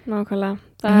 Já, nákvæmlega.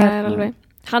 Það er alveg.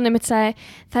 Hann mitt sagði,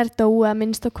 þær dóu að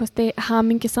minnst og kosti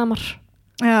hamingi samar.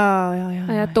 Já.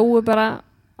 Það dóu bara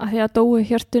að því að dóu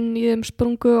hjörtun í þeim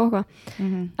sprungu og eitthvað.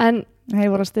 En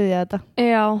þeir voru að styðja þetta.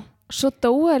 Já, svo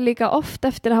dóu líka oft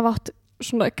eftir að hafa átt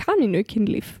svona kaninu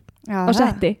kynlíf á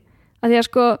setti. Að því að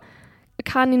sko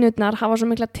kaninurnar hafa svo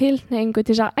mikla tilhneigingu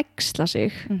til að æxla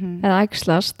sig eða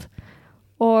æxlast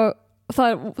og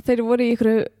þeir voru í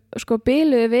ykkur sko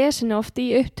biluðu vesinu oft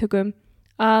í upptökum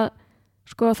að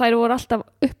sko þær voru alltaf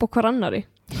upp á hver annari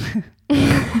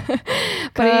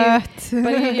bara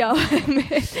já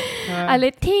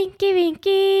alveg tingi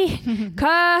vingi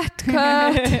kött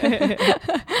það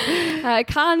er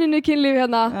kaninu kynlíf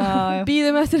hérna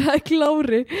býðum eftir það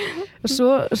klári og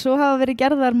svo hafa verið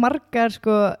gerðar margar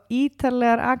sko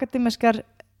ítarlegar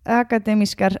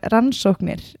akademískar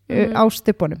rannsóknir á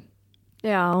stubunum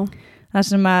það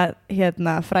sem að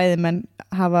fræðimenn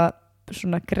hafa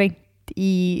svona greint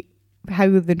í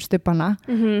hegðun stubana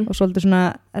og svolítið svona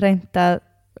reynt að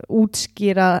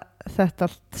útskýra þetta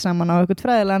allt saman á einhvern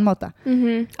fræðilegan máta.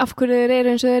 Af hverju þeir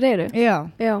eru eins og þeir eru? Já.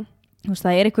 Þú veist,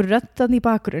 það er einhver rödd þarna í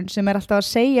bakgrunn sem er alltaf að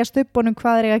segja stubunum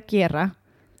hvað þeir eiga að gera.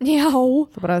 Já.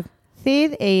 Það bara, þið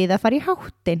eigið að fara í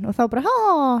háttinn og þá bara,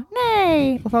 nei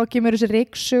og þá kemur þessi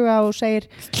ryksuga og segir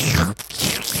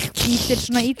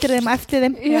ítir þeim eftir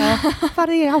þeim. Já.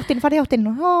 Farið í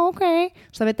háttinn og ok.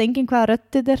 Svo það veit enginn hvaða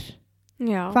rödd þetta er.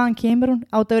 Já. Hvaðan kemur hún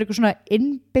á það verið eitthvað svona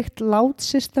innbyggt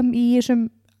látsystem í þessum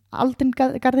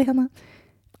aldingarði hérna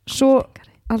svo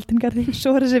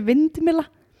er þessi vindmilla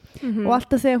og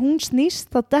alltaf þegar hún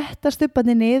snýst þá detta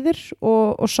stubbarnir niður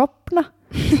og sopna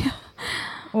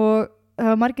og það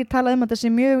var margir talað um að það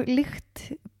sé mjög líkt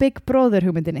Big Brother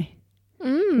hugmyndinni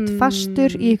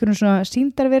fastur í einhvern svona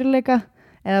sýndarveruleika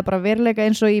eða bara veruleika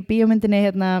eins og í bíómyndinni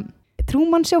hérna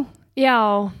Truman Show. Já.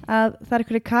 Að það er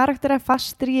einhverju karakterar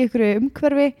fastir í einhverju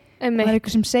umhverfi og það er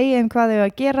einhver sem segja hvað þau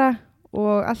að gera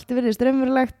og allt virðist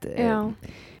raunverulegt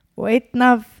og einn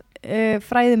af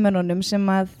fræðimönnunum sem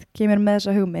að kemur með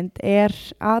þessa hugmynd er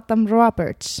Adam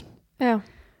Roberts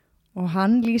og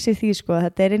hann lýsir því sko að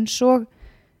þetta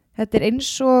er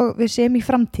eins og við séum í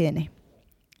framtíðinni.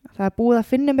 Það er búið að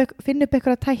finna upp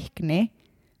einhverja tækni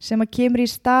sem að kemur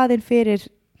í staðinn fyrir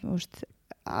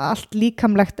allt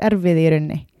líkamlegt erfið í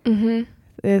rauninni.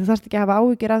 Þú þarft ekki að hafa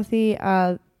áhyggjur af því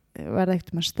að verða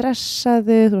ekkert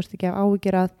stressaðu, þú þarft ekki að hafa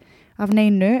áhyggjur af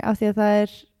neinu af því að það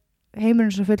er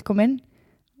heimurinn svo fullkominn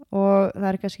og það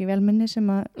er kannski velminni sem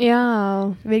að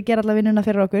við gera alla vinnuna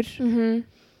fyrir okkur.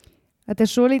 Þetta er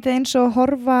svo lítið eins og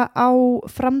horfa á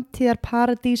framtíðar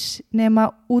paradís nema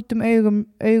út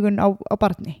augun á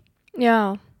barni.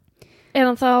 Já. Er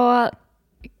hann þá að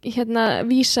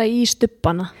vísa í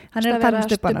stubbana? Hann er að tala um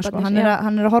stubbana sko. Hann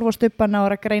er að horfa á stubbana og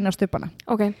er að greina stubbana.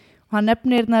 Okay. Og hann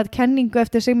nefnir kenningu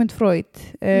eftir Sigmund Freud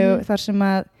þar sem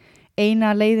að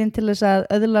eina leiðin til þess að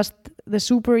öðlast the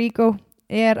superego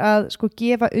er að sko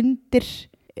gefa undir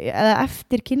eða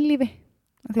eftir kynlífi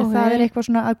því að það er eitthvað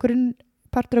svona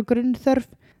partur af grunnþörf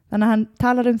þannig að hann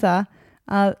talar um það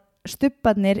að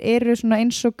stubbarnir eru svona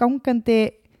eins og gangandi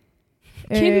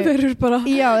kynverur bara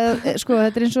sko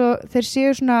þetta er eins og þeir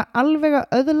séu svona alveg að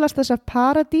öðlast þessa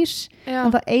paradís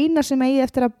en það eina sem eigi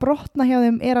eftir að brotna hjá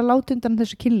þeim er að láta undan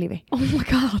þessu kynlífi. Oh my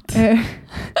god.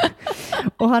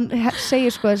 Og hann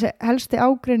segir sko þessi helsti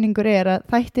ágreiningur er að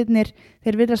þættirnir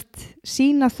þeir virðast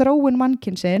sína þróun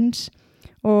mannkynsins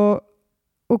og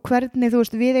hvernig þú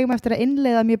veist við eigum eftir að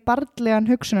innleiða mjög barnlegan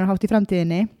hugsunarhátt í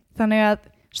framtíðinni þannig að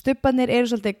stubbarnir eru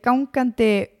svolítið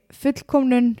gangandi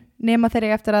fullkomnun nema þeir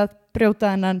eiga eftir að brjóta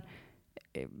þennan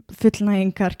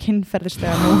fullnægingar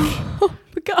kynferðislega núr. Oh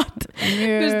my god.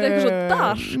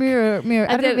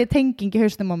 Mjög erfið tenging í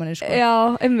haustum á manni sko.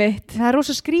 Já, einmitt. Það er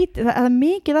rosa skrítið, það er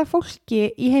mikið af fólki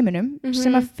í heiminum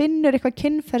sem að finnur eitthvað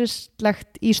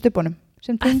kynferðislegt í stubbunum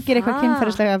sem tengir eitthvað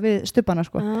kynferðislega við stubbana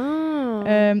sko.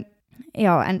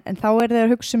 Já, en þá er það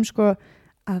að hugsa um sko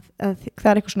að það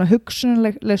er eitthvað svona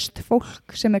hugsunarlaust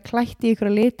fólk sem er klætt í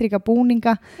einhverja litríka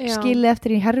búninga skilið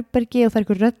eftir í herbergi og það er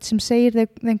einhver rödd sem segir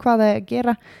þeim hvað það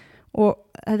gera og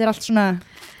þetta er allt svona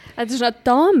þetta er svona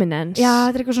dominance þetta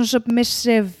er eitthvað svona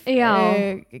submissive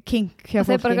kink hjá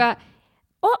fólki það er bara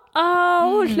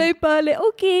hlaupaðli,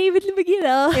 ok, viljum við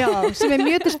gera það sem er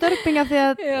mjög disturbing af því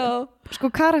að sko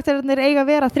karakterinir eiga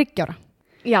að vera 30 ára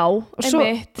og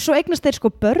svo eignast þeir sko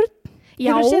börn.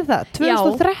 Hefur séð það?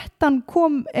 2013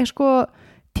 kom sko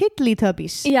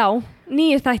Teletubbies. Já,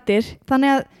 9 þættir. Þannig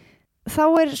að þá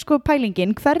er sko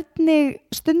pælingin hvernig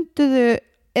stunduðu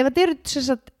ef þetta eru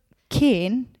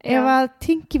kyn ef að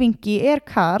Tinky-Winky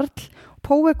karl,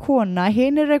 Pó kona,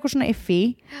 hinn eitthvað svona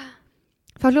iffi,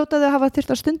 þá hljóta þau að hafa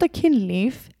þurft að stunda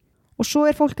kynlíf og svo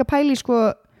fólk að pæli sko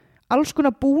alls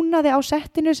konar búnaði á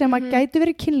settinu sem að gætu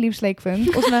verið kynlífsleikfung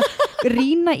og svona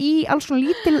rýna í alls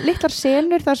svona litlar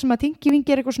senur þar sem að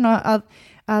Tinky-Winky eitthvað svona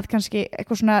að kannski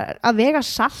eitthvað svona að vega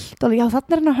salt og já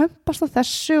þarna hann að hömpast á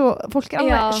þessu og fólk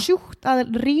alveg sjúkt að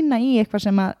rýna í eitthvað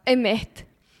sem að einmitt,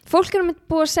 fólk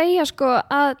búið að segja sko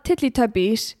að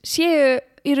Teletubbies séu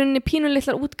í rauninni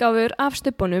pínulitlar útgáfur af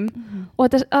stubbanum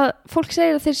og að fólk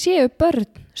segir að þeir séu börn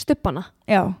stubbana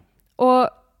og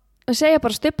það segja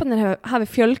bara að stubbanir hafi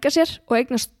fjölgað sér og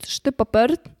eignast stubba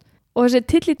börn og þessi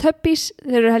Teletubbies,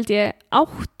 þeir eru held ég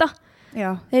 8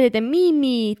 þeir heita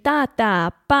Mimi, Dada,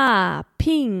 Ba,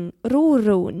 Ping,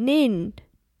 Rúrú, Nin,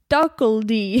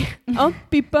 Doggledy,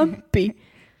 Umbi Bumbi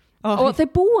og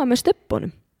þeir búa með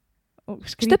stubbanum.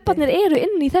 Stubbarnir eru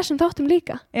inn í þessum þáttum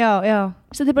líka.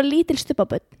 Þetta er bara lítil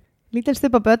stubbabödd. Lítil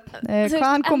stubbabödd,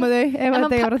 hvaðan komu þau ef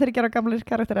þetta er að þeir gera gamlir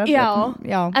karakterar?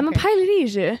 En maður pælir í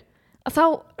þessu að þá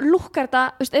lukkar þetta,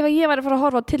 ef ég væri að fara að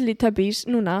horfa á Teletubbies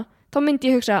núna, þá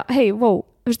myndi ég hugsa, hei,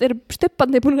 eru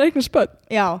stubbarnir búin að eignast börn?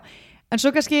 Já, en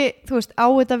svo kannski, þú veist, á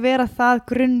þetta að vera það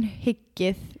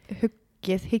grunnhyggið,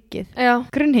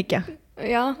 grunnhyggja.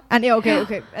 Já. En já, ok,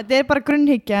 þetta er bara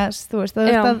grunnhyggja, þú veist,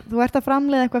 þú ert að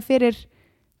framleiða eitthvað fyrir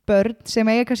börn sem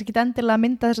eiga kannski ekki endilega að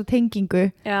mynda þessa tengingu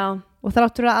og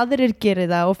þráttur að aðrir geri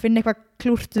það og finna eitthvað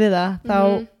klúrt við það, þá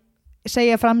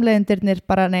segja framleiðendirnir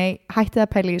bara nei, hætti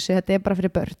það pæli í þessu, þetta er bara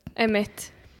fyrir börn. Einmitt.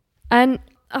 En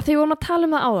að því vorum að tala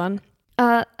um það áðan,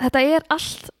 að þetta er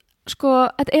allt, sko,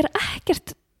 þetta er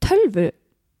ekkert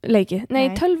tölvuleiki,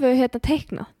 tölvu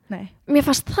teiknað. Nei. Mér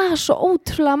fannst það svo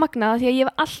ótrúlega magnað því að ég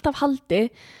hef alltaf haldið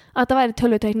að þetta væri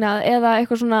tölvuteiknað eða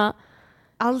eitthvað svona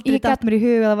aldrei datt mér í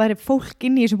hug að það væri fólk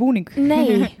inn í þessu búning.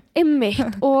 Nei,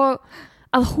 einmitt og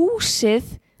að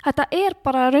húsið þetta er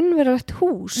bara raunverulegt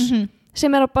hús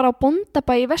sem er bara á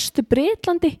bóndabæ í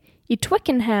Vestur-Bretlandi í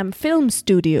Twickenham Film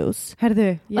Studios.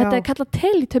 Herðu, já. Þetta er kallað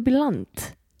Teletubbyland.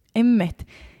 Einmitt.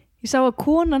 Ég sá að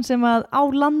konan sem að á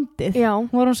landið, hún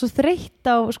var svo þreytt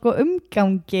á sko,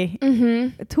 umgangi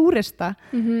túrista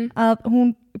að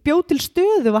hún bjóð til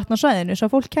stöðuvatn á svæðinu svo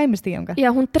að fólk kæmist í ganga. Já,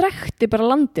 hún drekti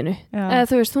bara landinu.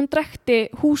 Þú veist, hún drekti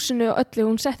húsinu og öllu,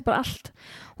 hún setti bara allt.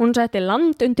 Hún setti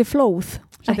land undir flóð.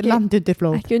 Land undir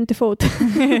flóð. Ekki undir fót.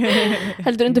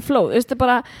 Heldur undir flóð. Þú veist,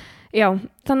 bara... Já,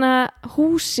 þannig að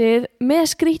húsið með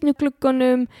skrýtnu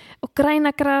gluggunum og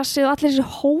græna grasið og allir þessi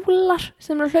hólar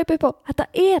sem er að hlaupa upp á, þetta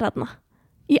er þarna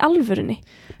í alvörunni.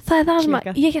 Það er það sem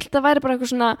að ég held að það væri bara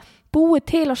eitthvað svona búið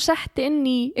til og setti inn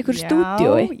í einhverju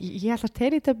stúdíói. Já, ég held að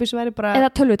Teletubbies væri bara...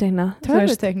 Eða tölvuteiknað.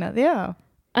 Tölvuteiknað, já.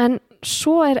 En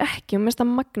svo er ekki, og mest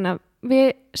að magna,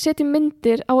 við setjum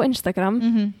myndir á Instagram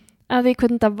af því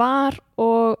hvernig það var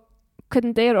og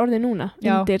hvernig það er orðið núna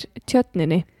undir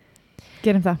tjörninni.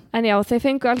 Gerum það. En já, þeir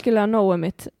fengu algjörlega nógu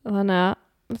mitt, þannig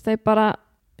að þeir bara,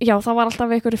 já, það var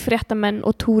alltaf einhverju fréttamenn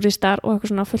og túristar og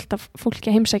eitthvað svona fullt af fólki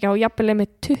að heimsækja og jafnvel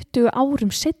með 20 árum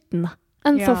seinna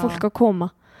en þá fólk að koma.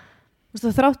 Þú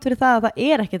veist, þrátt fyrir það að það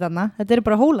er ekkert annað, þetta eru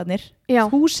bara hólanir,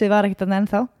 húsið var ekkert annað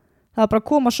ennþá, það var bara að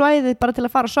koma á svæðið bara til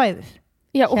að fara á svæðið.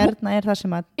 Já, hérna er það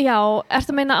sem að... Já, ertu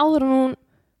að meina áður hún...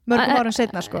 Mörgum árum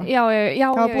seinna, sko. Já.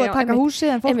 Það var búið að taka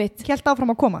húsið en fólk hélt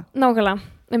áfram að koma.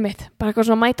 Nákvæmlega. Bara eitthvað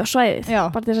svona mæta á svæðið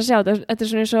bara til þess að sjá þetta er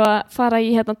svona eins og að fara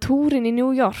í túrin í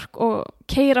New York og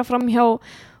keyra fram hjá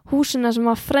húsina sem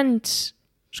að Friends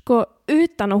sko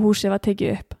utan á húsið var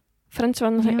tekið upp Friends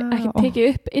var ekki tekið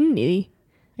upp inn í því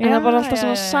en það var alltaf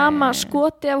svona sama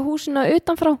skoti af húsina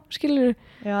utanfrá skilur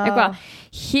eitthvað,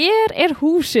 hér er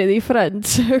húsið í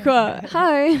Friends eitthvað,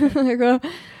 eitthvað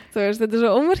þú veist, þetta er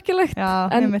svo ómerkilegt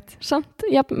en samt,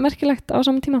 merkilegt á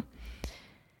saman tíma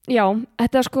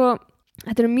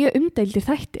þetta eru mjög umdeildir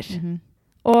þættir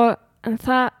en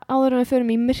það áður en við förum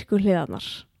í myrkurhliðarnar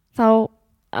þá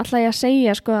ætla ég að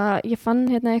segja sko að ég fann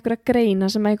einhverja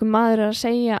greina sem einhver maður er að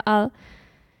segja að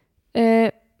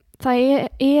það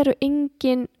eru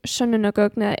engin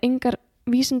sönnunargögn eða engar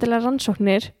vísindilega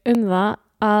rannsóknir það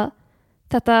að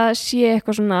þetta sé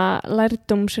eitthvað svona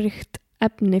lærdómsríkt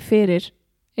efni fyrir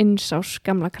einsás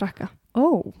gamla krakka.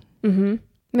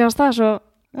 Mér fannst það svo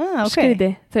skriði,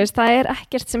 þú veist, það er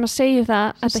ekkert sem að segja það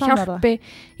að þetta hjálpi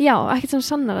ekkert sem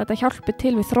sannar að þetta hjálpi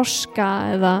til við þroska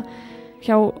eða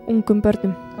hjá ungum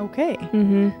börnum.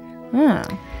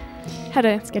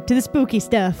 Herru, let's get to the spooky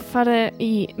stuff. Farðu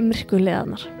í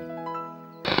myrkurhliðarnar.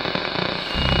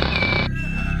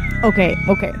 Ok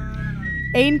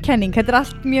ein kenning, þetta er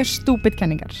allt mjög stúpid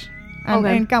kenningar en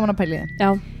ein gaman að pæli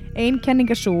þið. Ein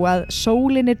kenning er svo að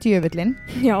sólin er djöfullinn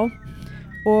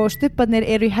og stubbarnir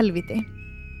eru í helvíti.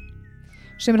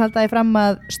 sem haldaði fram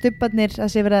að stubbarnir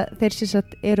þeir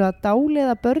eru að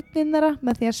dáleiða börnin þeirra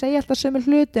með því að segja alltaf sömu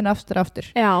hlutin aftur.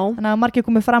 Já. Þannig að margir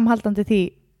komið fram haldandi því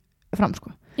fram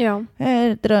sko. Já.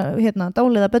 Þetta er að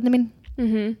dáleiða börnin mín.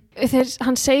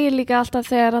 Hann segir líka alltaf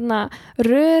þegar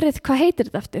rörið, hvað heitir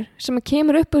þetta aftur? Sem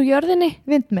kemur upp úr jörðinni?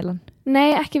 Vindmylan.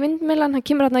 Nei, ekki vindmylan, hann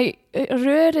kemur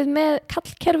rörið með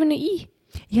kallkerfinu í.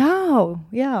 Já.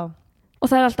 Og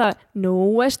það er alltaf, nú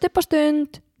er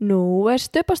stubbastund.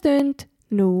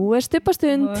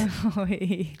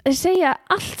 Þau segja,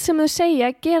 allt sem þau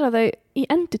segja gera þau í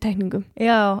endurtekningum.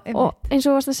 Já, og eins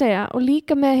og varst að segja, og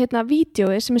líka með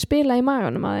vídeóið sem er spilað í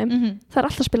maganum á þeim, það er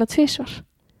alltaf spilað 2 svar.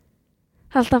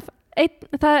 Það er alltaf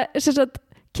það er sem sagt,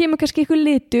 kemur kannski eitthvað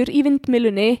litur í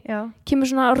vindmylunni, kemur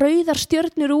svona rauðar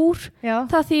stjörnur úr,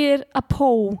 það þýðir að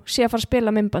Pó sé að fara að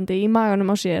spila myndbandi í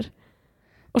maganum á sér,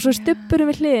 og svo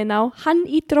stubburum við hliðina á, hann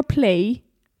ítur á play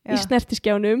í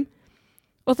snertiskjánum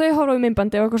og þau horfa í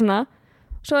myndbandi og eitthvað svona,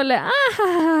 svo er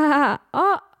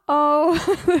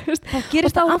þá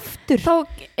gerist það aftur, þá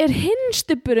er hinn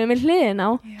stubburum við hliðina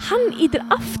á, hann ítur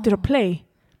aftur á play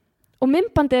og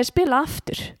myndbandi er spilað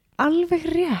aftur. Alveg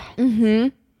rétt.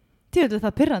 Þú veit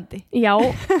það pirrandi. Já,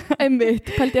 einmitt,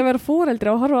 pældi að vera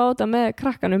foreldri og horfa á þetta með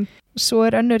krakkanum. Svo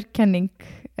er önnur kenning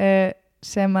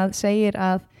sem að segir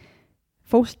að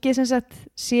fólki sem sagt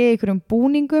sé ykkurum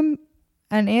búningum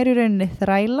en er í rauninni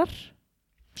þrælar.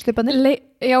 Stubbarnir.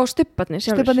 Já, stubbarnir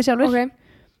sjálfur. Okay.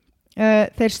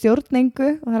 Þeir stjórningu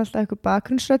og það er alltaf eitthvað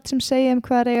bakgrunnsrödd sem segja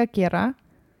hvað er eiga að gera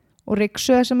og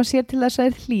ryksuga sem að sér til þess að það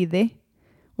er hlýði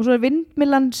og svo er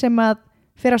vindmylan sem að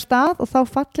fer að stað og þá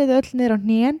falliðu öll niður á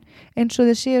hnén eins og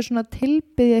þau séu svona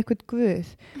tilbyðið eitthvað guð.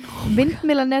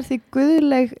 Vindmylan er því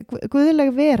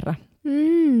guðleg vera.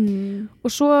 Og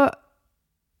svo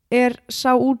er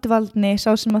sá útvaldni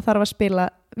sá sem að þarf að spila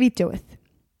vídeóið.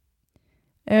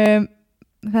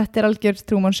 Þetta er algjör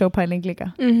Truman Show pæling líka.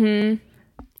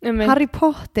 Harry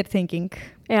Potter thinking.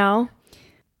 Já.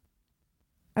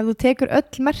 Ef þú tekur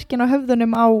öll merkin á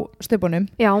höfðunum á stubunum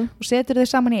og setur þau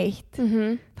saman í eitt,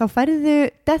 þá færðu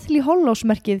Deathly Hallows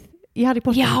merkið í Harry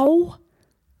Potter. Já,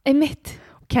 einmitt.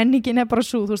 Kenningin er bara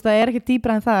svo, þú veist, það er ekki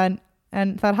dýbra en það,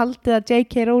 en það er haldið að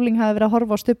J.K. Rowling hafi verið að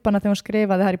horfa á stubana þegar hún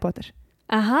skrifaði Harry Potter.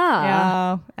 Aha. Já,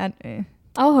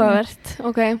 áhugavert,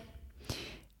 ok.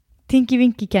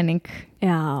 Tingi-vingi kenning.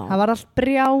 Já. Það var allt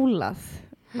brjálað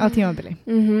á tímabili.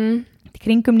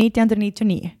 Kringum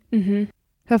 1999.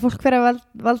 Það er fólk verið að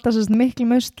valda miklu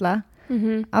musla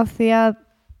af því að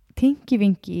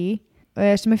Tingi-vingi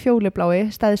sem er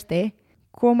fjólublái stæðsti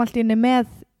kom allt inni með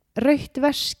rautt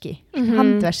veski,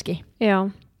 handveski. Já.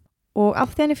 Og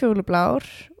af því hann er fjólublár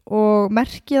og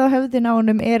merkið á höfðinu á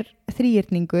honum er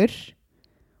þríhyrningur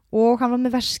og hann var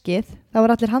með veskið, það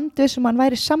var allir handvissum að hann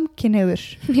væri samkynhneigður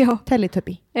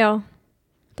Teletubby. Já,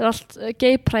 það er allt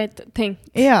gay pride tengt.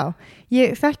 Já,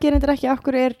 ég þekki reyndar ekki af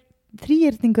hverju er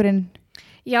þríhyrningurinn.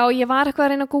 Já, ég var eitthvað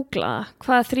að reyna að googla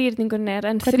hvað þríhyrningurinn er,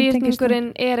 en þríhyrningurinn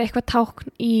er eitthvað tákn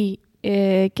í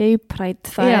gay pride.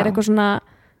 Það er eitthvað svona,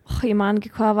 ég man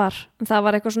ekki hvað var, en það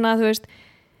var eitthvað svona, þú veist,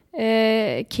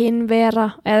 kynvera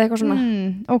eða eitthvað svona.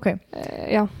 Ok.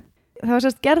 Já. Það var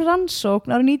sérst gerð rannsókn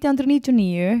árið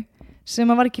 1999 sem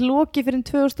var ekki lokið fyrir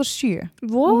 2007.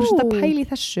 Wow. Og það pæli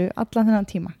þessu allan þennan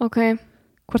tíma. Ok.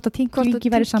 Hvort að Tingi-vingi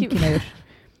væri samkynhneigður.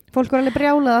 Fólk var alveg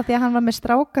brjálaða því að hann var með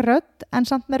strákarödd en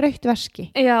samt með rautt veski.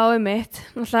 Já, einmitt.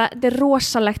 Þetta er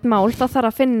rosalegt mál, þá þarf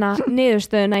að finna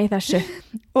niðurstöðuna í þessu.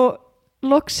 Og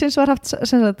loksins var haft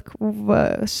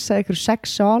einhver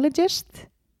sexologist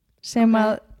sem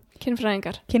að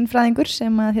kynfræðingur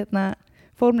sem að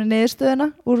fór með niðurstöðuna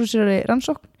úr þessari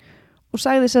rannsókn og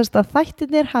sagði sérst að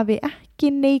þættirnir hafi ekki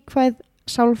neikvæð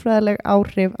sálfræðileg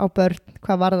áhrif á börn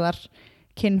hvað varðar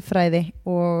kynfræði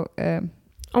og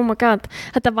oh my god,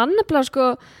 þetta var nefnilega sko,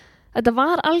 þetta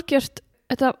var algjört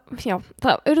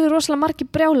það urðu rosalega margir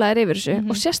brjálæðir yfir þessu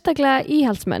og sérstaklega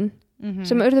íhaldsmenn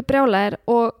sem urðu brjálæðir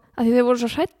og að því þau voru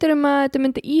svo hrættir að þetta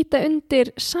myndi íta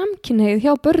undir samkynhneigð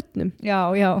hjá börnum. Já.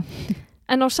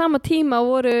 En á sama tíma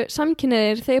voru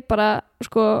samkynhneigðir þeir bara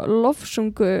sko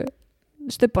lofsungu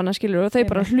stubbana skilur og þeir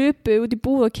bara hlupu út í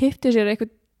búð og keyptu sér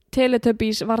eitthvað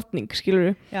Teletubbies varning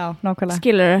skilur. Já, nákvæmlega.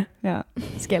 Skilur. Já,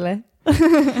 skilur.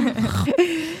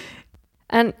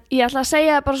 En ég ætla að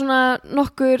segja bara svona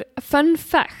nokkur fun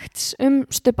facts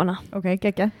stubbana. Ok,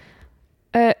 geggja.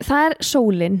 Það er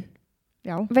sólin.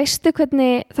 Já. Veistu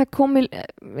hvernig það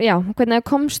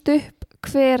komst upp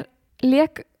hver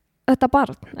lék þetta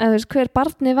barn, eða hver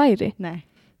barni væri? Nei.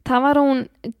 Það var hún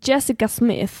Jessica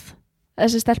Smith,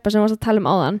 þessi stelpa sem varst að tala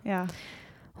áðan. Já.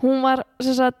 Hún var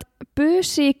sem sagt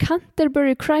busi í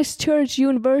Canterbury Christ Church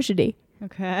University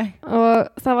Okay.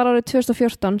 Og það var árið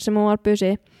 2014 sem hún var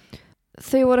busi.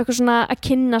 Þau voru eitthvað svona að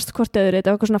kynnast hvort öðru, þetta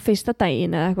var eitthvað svona fyrsta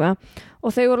daginn eða eitthvað.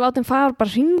 Og þau voru látin fara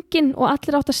bara hringinn og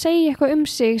allir átt að segja eitthvað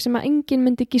sig sem að enginn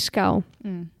myndi giska á.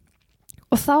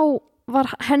 Og þá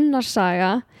var hennar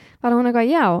saga, var hún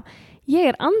eitthvað, já,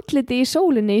 ég andliti í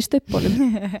sólinni í stubbunum.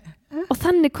 Og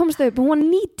þannig komst þau upp, hún var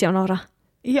 19 ára.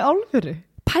 Í alvöru?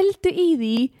 Pældu í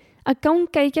því að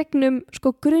ganga í gegnum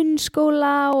sko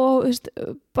grunnskóla og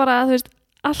bara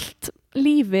allt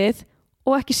lífið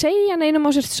og ekki segja neinum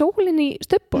á sér sólinn í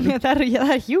stubbunum. það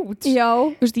er hjút. Já,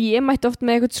 ég mætti oft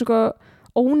með eitthvað sko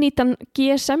ónýtan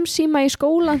GSM síma í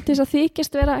skólan til þess að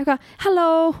þykjast vera eitthvað halló.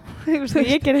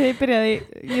 Ég gerði þegar ég byrjaði,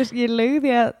 ég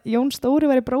laugði að Jón Stóri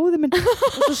var í bróði minn og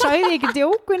svo sagði ég ekki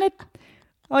djókun eitt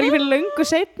og var ég fyrir löngu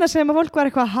seinna sem að fólk var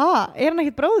eitthvað, er hann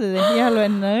ekkert bróðið þig? Ég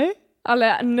alveg, nei.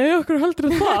 Alveg, okkur heldur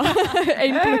það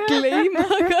einn búin að gleyma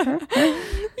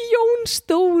Jón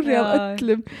Stóri af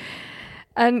öllum.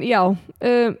 En já,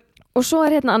 og svo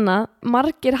er hérna annað,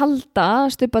 margir halda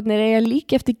stubbarnir eiga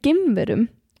líka eftir geimverum.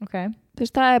 Okay.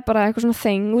 Það er bara eitthvað svona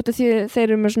þeng út af því þeir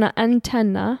eru með svona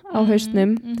antenna á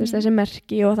hausnum, þessi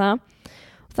merki og það.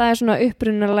 Og það er svona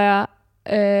upprunalega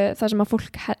það sem að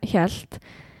fólk hélt.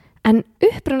 En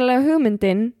upprunalega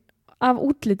hugmyndin af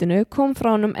útlitinu kom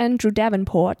frá honum Andrew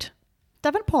Davenport.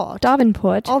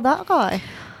 Davenport. Oh, that guy.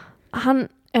 Hann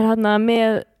er hérna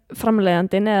með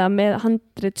framleiðandinn eða með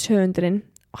handritshöfundurinn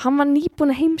og hann var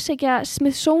nýbúinn að heimsækja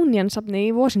Smithsonian safni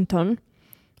í Washington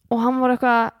og hann var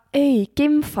eitthvað,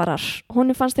 geimfarar.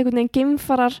 Honum fannst einhvern veginn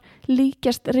geimfarar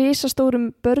líkjast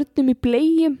risastórum börnum í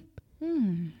bleium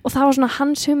og það var svona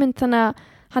hans hugmynd þannig að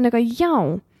hann eitthvað, já,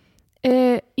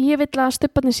 ég vill að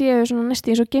stubbarnir séu svona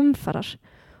næstu eins og geimfarar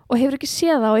og hefur ekki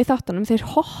séð það í þáttunum, þeir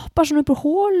hoppa svona upp úr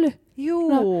hólu. Jú,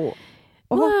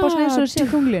 og hoppa svona eins og sé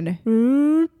tunglinu.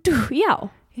 Já,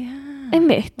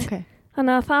 einmitt. Okay.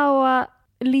 Þannig að þá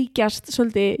að líkjast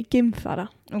svolítið geimfara.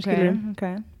 Okay.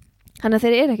 Þannig að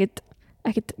þeir eru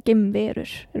ekkit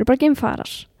geimverur, þeir eru bara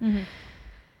geimfarar.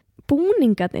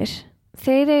 Búningarnir,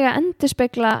 þeir eiga að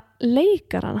endurspegla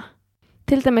leikarana.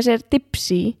 Til dæmis er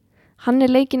Dipsy, hann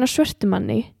er leikinn á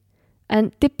svörtumanni,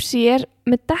 en Dipsy er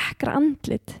með dekkra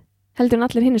andlit, heldur en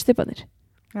allir hinni stubbarnir.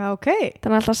 Já, okay.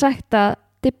 Þannig að alltaf sagt að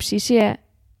Dipsy sé,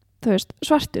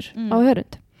 svartur á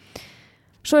hörund.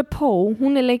 Svo er Poe,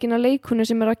 hún er leikinn á leikonu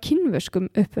sem er á kínverskum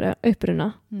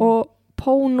uppruna og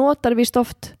Poe notar víst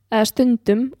oft eða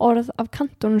stundum orð af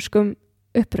kantónskum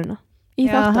uppruna í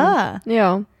þáttunum. Já.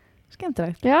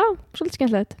 Skemmtilegt. Já, svolítið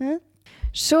skemmtilegt.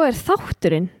 Svo er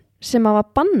þátturinn sem að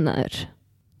var bannaður.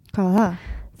 Hvað var það?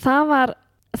 Það var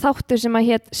þáttur sem að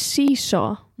hét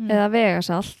Seesaw eða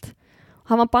Vegasalt.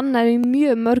 Hann var bannaður í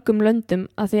mjög mörgum löndum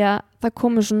af því að það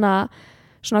komu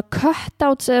svona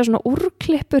cutouts eða svona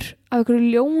úrklippur af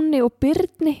einhverju ljóni og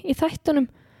birni í þættunum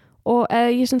og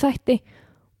eða ég sem þætti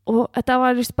og þetta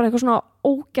var vist bara eitthvað svona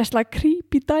ógæslega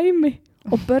creepy dæmi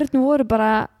og börn voru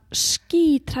bara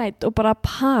skítrætt og bara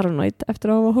paranoid eftir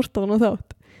að hafa hort á hann og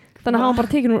þátt. Þannig að hann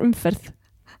bara tekið úr umferð.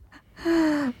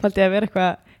 Faldi að vera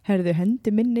eitthvað, herðu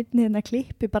höndi minni hérna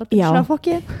klippi bara til svona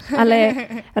fokkið. Alveg,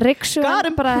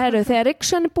 ryksugan bara, þegar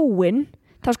ryksugan er búinn,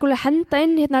 þá skulle henda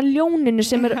inn hérna ljóninu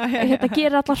sem er,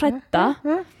 gerir alla hrædda.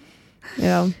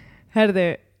 Já. Herðu,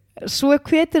 svo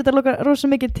hvetur þetta rosa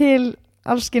mikið til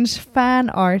allskins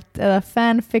fanart eða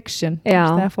fanfiction.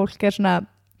 Þegar fólk er svona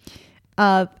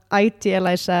að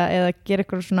idealisa eða gera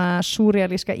eitthvað svona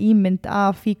súrealíska ímynd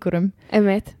af fígurum.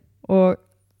 Einmitt. Og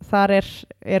þar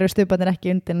eru stubbarnir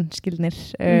ekki undan skilnir.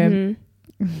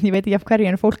 Ég veit ekki af hverju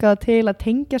en fólk hafa til að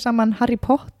tengja saman Harry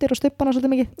Potter og stubbana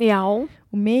svolítið mikið. Já.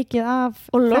 Og mikið af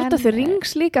og Lord of the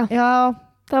Rings líka. Já.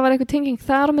 Það var eitthvað tenging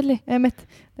þar á milli. Einmitt.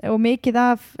 Og mikið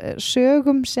af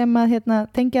sögum sem að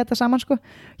tengja þetta saman sko.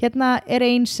 Hérna er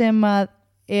ein sem að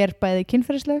er bæði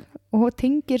kynferðisleg og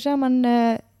tengir saman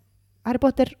Harry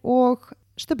Potter og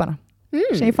stubbana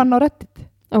sem ég fann á Reddit.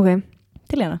 Ok.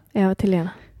 Til hérna. Já, til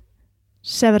hérna.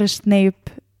 Severus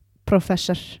Snape,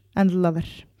 Professor and Lover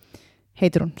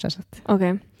heitir hún sem sagt.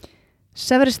 Ok.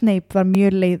 Severus Snape var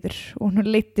mjög leiður og hún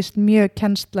leittist mjög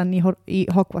kennslan í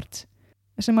Hogwarts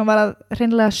sem hann var að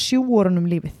hreinlega sjúorunum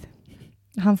lífið.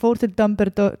 Hann fór til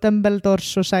Dumbledores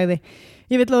og sagði,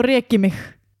 ég vil á reki mig,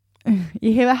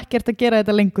 ég hef ekkert að gera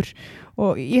þetta lengur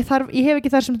og ég hef ekki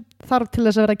þar sem þarf til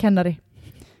þess að vera kennari.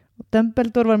 Og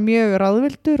Dumbledore var mjög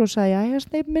ráðvildur og sagði, jæja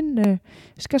Snape minn,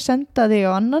 ég skal senda þig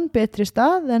á annan betri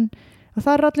stað en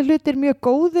það er allir hlutir mjög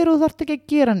góðir og þú þarft ekki að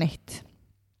gera neitt.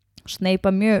 Snape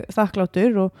var mjög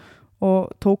þakkláttur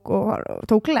og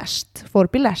tók lest, fór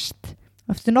upp í lest.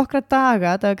 Eftir nokkra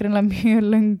daga, það var greinlega mjög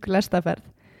löng lestaferð,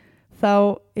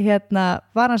 þá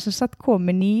var hann sem satt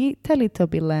komin í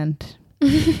Teletubbyland.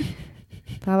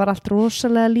 það var allt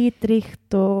rosalega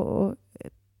litríkt og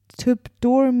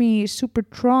Tubdormi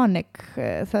Supertronic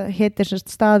það heitir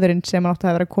sérst staðurinn sem hann átti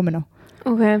að vera komin á.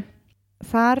 Ok.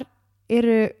 Þar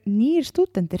eru nýjir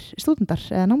stúdendar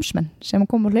eða námsmenn sem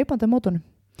koma hlaupandi á mótunum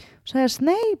og sagði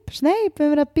Snape, við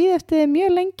höfum verið að bíða eftir þig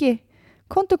mjög lengi,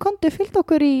 komdu, fylgdu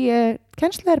okkur í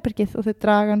kennsluherbergið og þau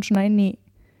draga hann svona inn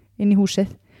í húsið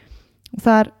og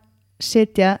þar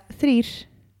sitja 3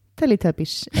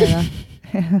 Teletubbies eða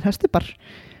stubbar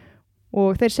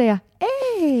og þeir segja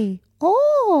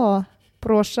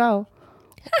brosa og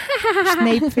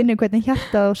Snape finnur hvernig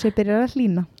hjartað og sér byrjar að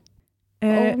hlýna.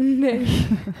 Nei.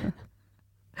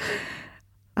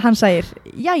 Hann segir,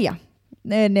 jæja,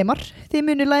 nemar, þið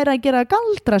munu læra að gera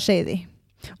galdraseiði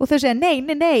og þau segja, nei,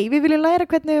 við viljum læra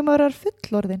hvernig við maður er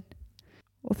fullorðin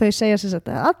og þau segja sér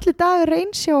að allir dagar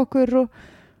eins hjá okkur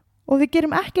og við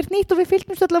gerum ekkert nýtt og við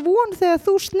fylgumst allar von þegar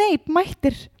þú Snape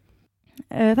mættir.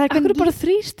 Akkur bara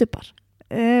 3 stubbar?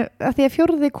 Að því að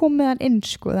 4. kom með hann inn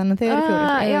sko, þannig að þau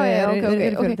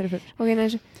eru 4. Ok,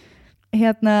 næs.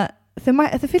 Hérna,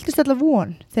 þau fylgdust allar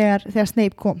von þegar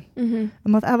Snape kom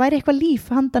að það væri eitthvað líf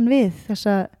handan við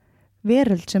þessa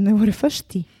veröld sem þau voru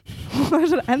föst í og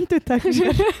þessar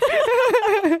endurtekningar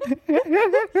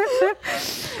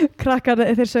krakkar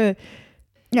þeir sögðu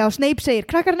já, Snape segir,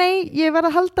 krakkar nei, ég verð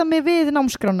að halda mig við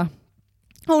námskrána.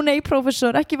 Ó nei,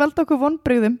 prófessor, ekki valda okkur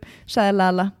vonbrigðum, sagði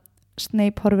Lala.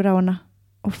 Snape horfir á hana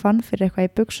og fann fyrir eitthvað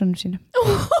í buksunum sínum.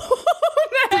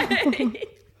 Nei.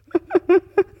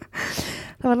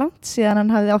 Það var langt síðan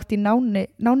hann hafði átt í náni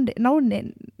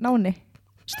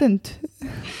stund.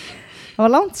 Það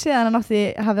var langt síðan hann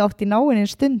hafði átt í náinni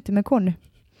stund með konu.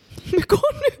 Með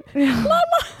konu? Já.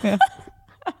 Lala? Já.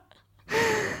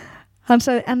 Hann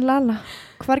sagði, en Lala,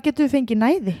 hvar getum við fengið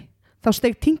næði? Þá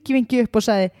steg Tinky-Winky upp og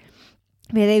sagði,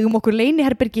 við eigum okkur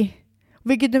leyniherbergi.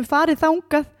 Við getum farið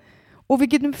þangað og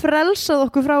við getum frelsað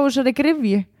okkur frá þessari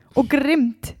gryfju og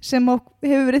grimmd sem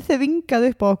hefur verið þvingað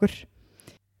upp á okkur.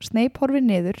 Snape horfir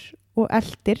niður og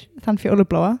eldir þann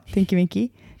fjólubláa, Tinky-Winky,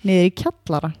 niður í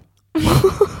kjallara.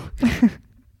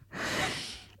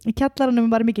 Í kjallaranum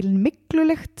var mikil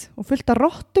myglulykt og fullt af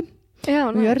rottum. Já,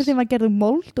 og jörðin var gerð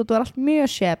mold og það var allt mjög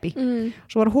shabby.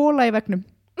 Svo var hóla í veggnum.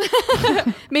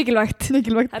 Mikilvægt.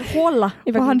 Það er hóla í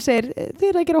veggnum. Og hann segir, þið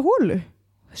eru að gera hólu?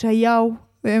 Það segir, já,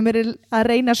 við höfum verið að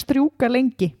reyna að strjúka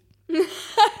lengi.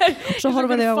 Svo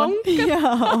horfa þau á hann. Já.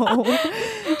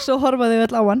 Svo horfa þau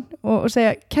öll á hann og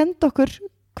segja, kend okkur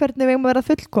hvernig við höfum að vera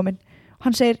fullkomin. Og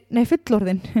hann segir, nei,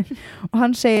 fullorðin. Og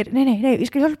hann segir, nei, ég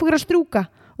skal hjálpa okkur að strjúka.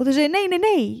 Og þau segir,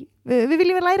 nei, við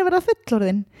viljum læra að vera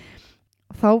fullorðin.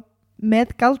 Og þá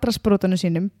með galdrasbrotunum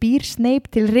sínum býr Snape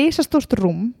til risastórt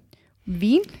rúm,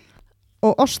 vín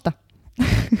og osta.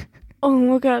 Oh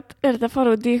my god, er þetta að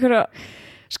fara út í einhverja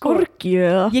orgíu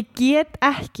eða? Ég get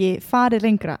ekki farið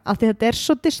lengra af því þetta er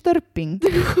svo disturbing.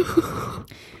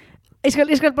 Ég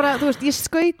skal bara, þú veist, ég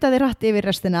skautaði rætt yfir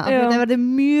restina af þetta verði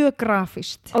mjög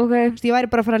grafíst. Okay. Ég væri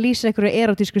bara að fara að lýsa einhverju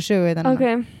erotísku sögu þetta.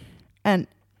 Okay. En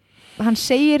hann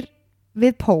segir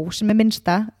við Poe sem er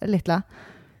minnsta litla,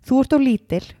 þú ert á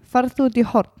lítil, farð þú út í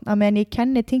horn að meðan ég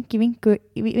kenni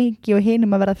Tinky-Winky og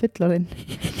hinum að verða fullorðin.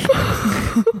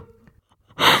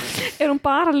 Er hún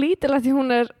bara lítil að því hún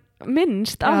er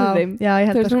minnst af þeim? Já, ég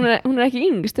held að hún er ekki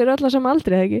yngst, þau eru allar saman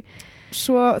aldrei, eða ekki?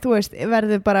 Svo, þú veist,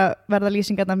 verða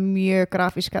lýsingarna mjög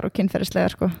grafískar og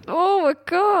kynferðislegar, sko. Oh my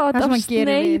god, af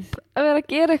Snape að vera að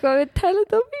gera eitthvað við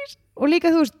Teletubbies. Og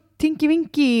líka, þú veist,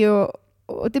 Tinky-Winky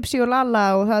og Dipsy og Lala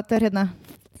og þetta er hérna,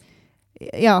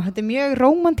 já, þetta er mjög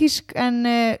romantísk en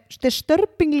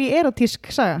disturbingly erotísk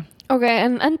saga. Ok,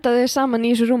 en endaði þið saman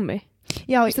í þessu rúmi?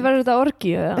 Já, þetta verður þetta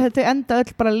orgíu, eða? Þetta enda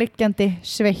öll bara liggjandi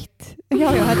sveitt. Já,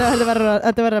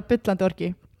 þetta verður bullandi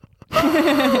orgíu.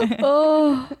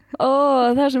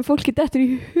 Það er sem fólki dettur í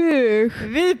hug.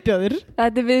 Viðbjóður.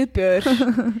 Þetta er viðbjóður.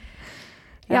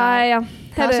 Já.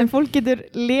 Það sem fólk getur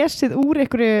lesið úr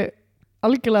einhverju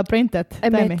algjörlega braindead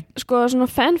dæmi. Sko, svona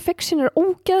fanfiction er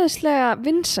ógeðslega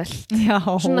vinsælt. Já.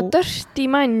 Svona dirty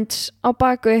minds á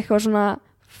baku eitthvað svona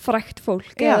frækt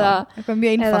fólk. Já, eitthvað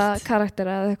mjög einfalt. Eða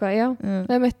karaktera eða eitthvað, já.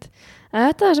 Það er mitt.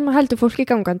 Þetta er sem heldur fólki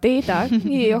gangandi í dag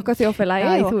í okkar þjóðfélagi.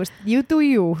 Já, þú veist, you do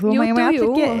you. You do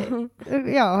you.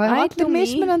 Já, það er allir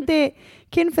mismunandi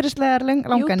kynferðislegar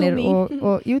langanir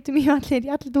og you do me, allir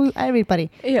do everybody.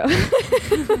 Já.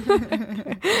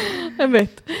 Það er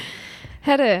mitt.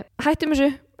 Herri, hættum þessu,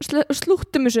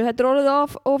 slúttum þessu, þetta er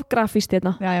orðið of grafíst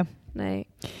hérna. Já. Nei.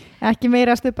 Ekki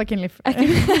meira stuppa kynlíf.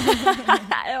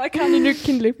 Eða kanninu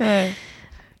kynlíf. Nei.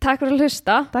 Takk fyrir að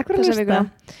hlusta. Takk fyrir að hlusta.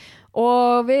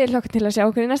 Og við hlökkum til að sjá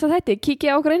okkur í næsta þætti.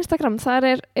 Kíkja á okkur á Instagram, þar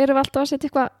erum við alltaf að setja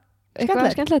eitthvað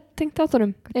eitthvað skemmtilegt tengt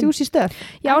þáttunum. Juicy stuff.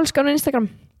 Já, elskar hún á Instagram.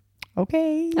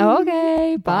 Ok,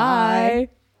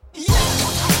 bye.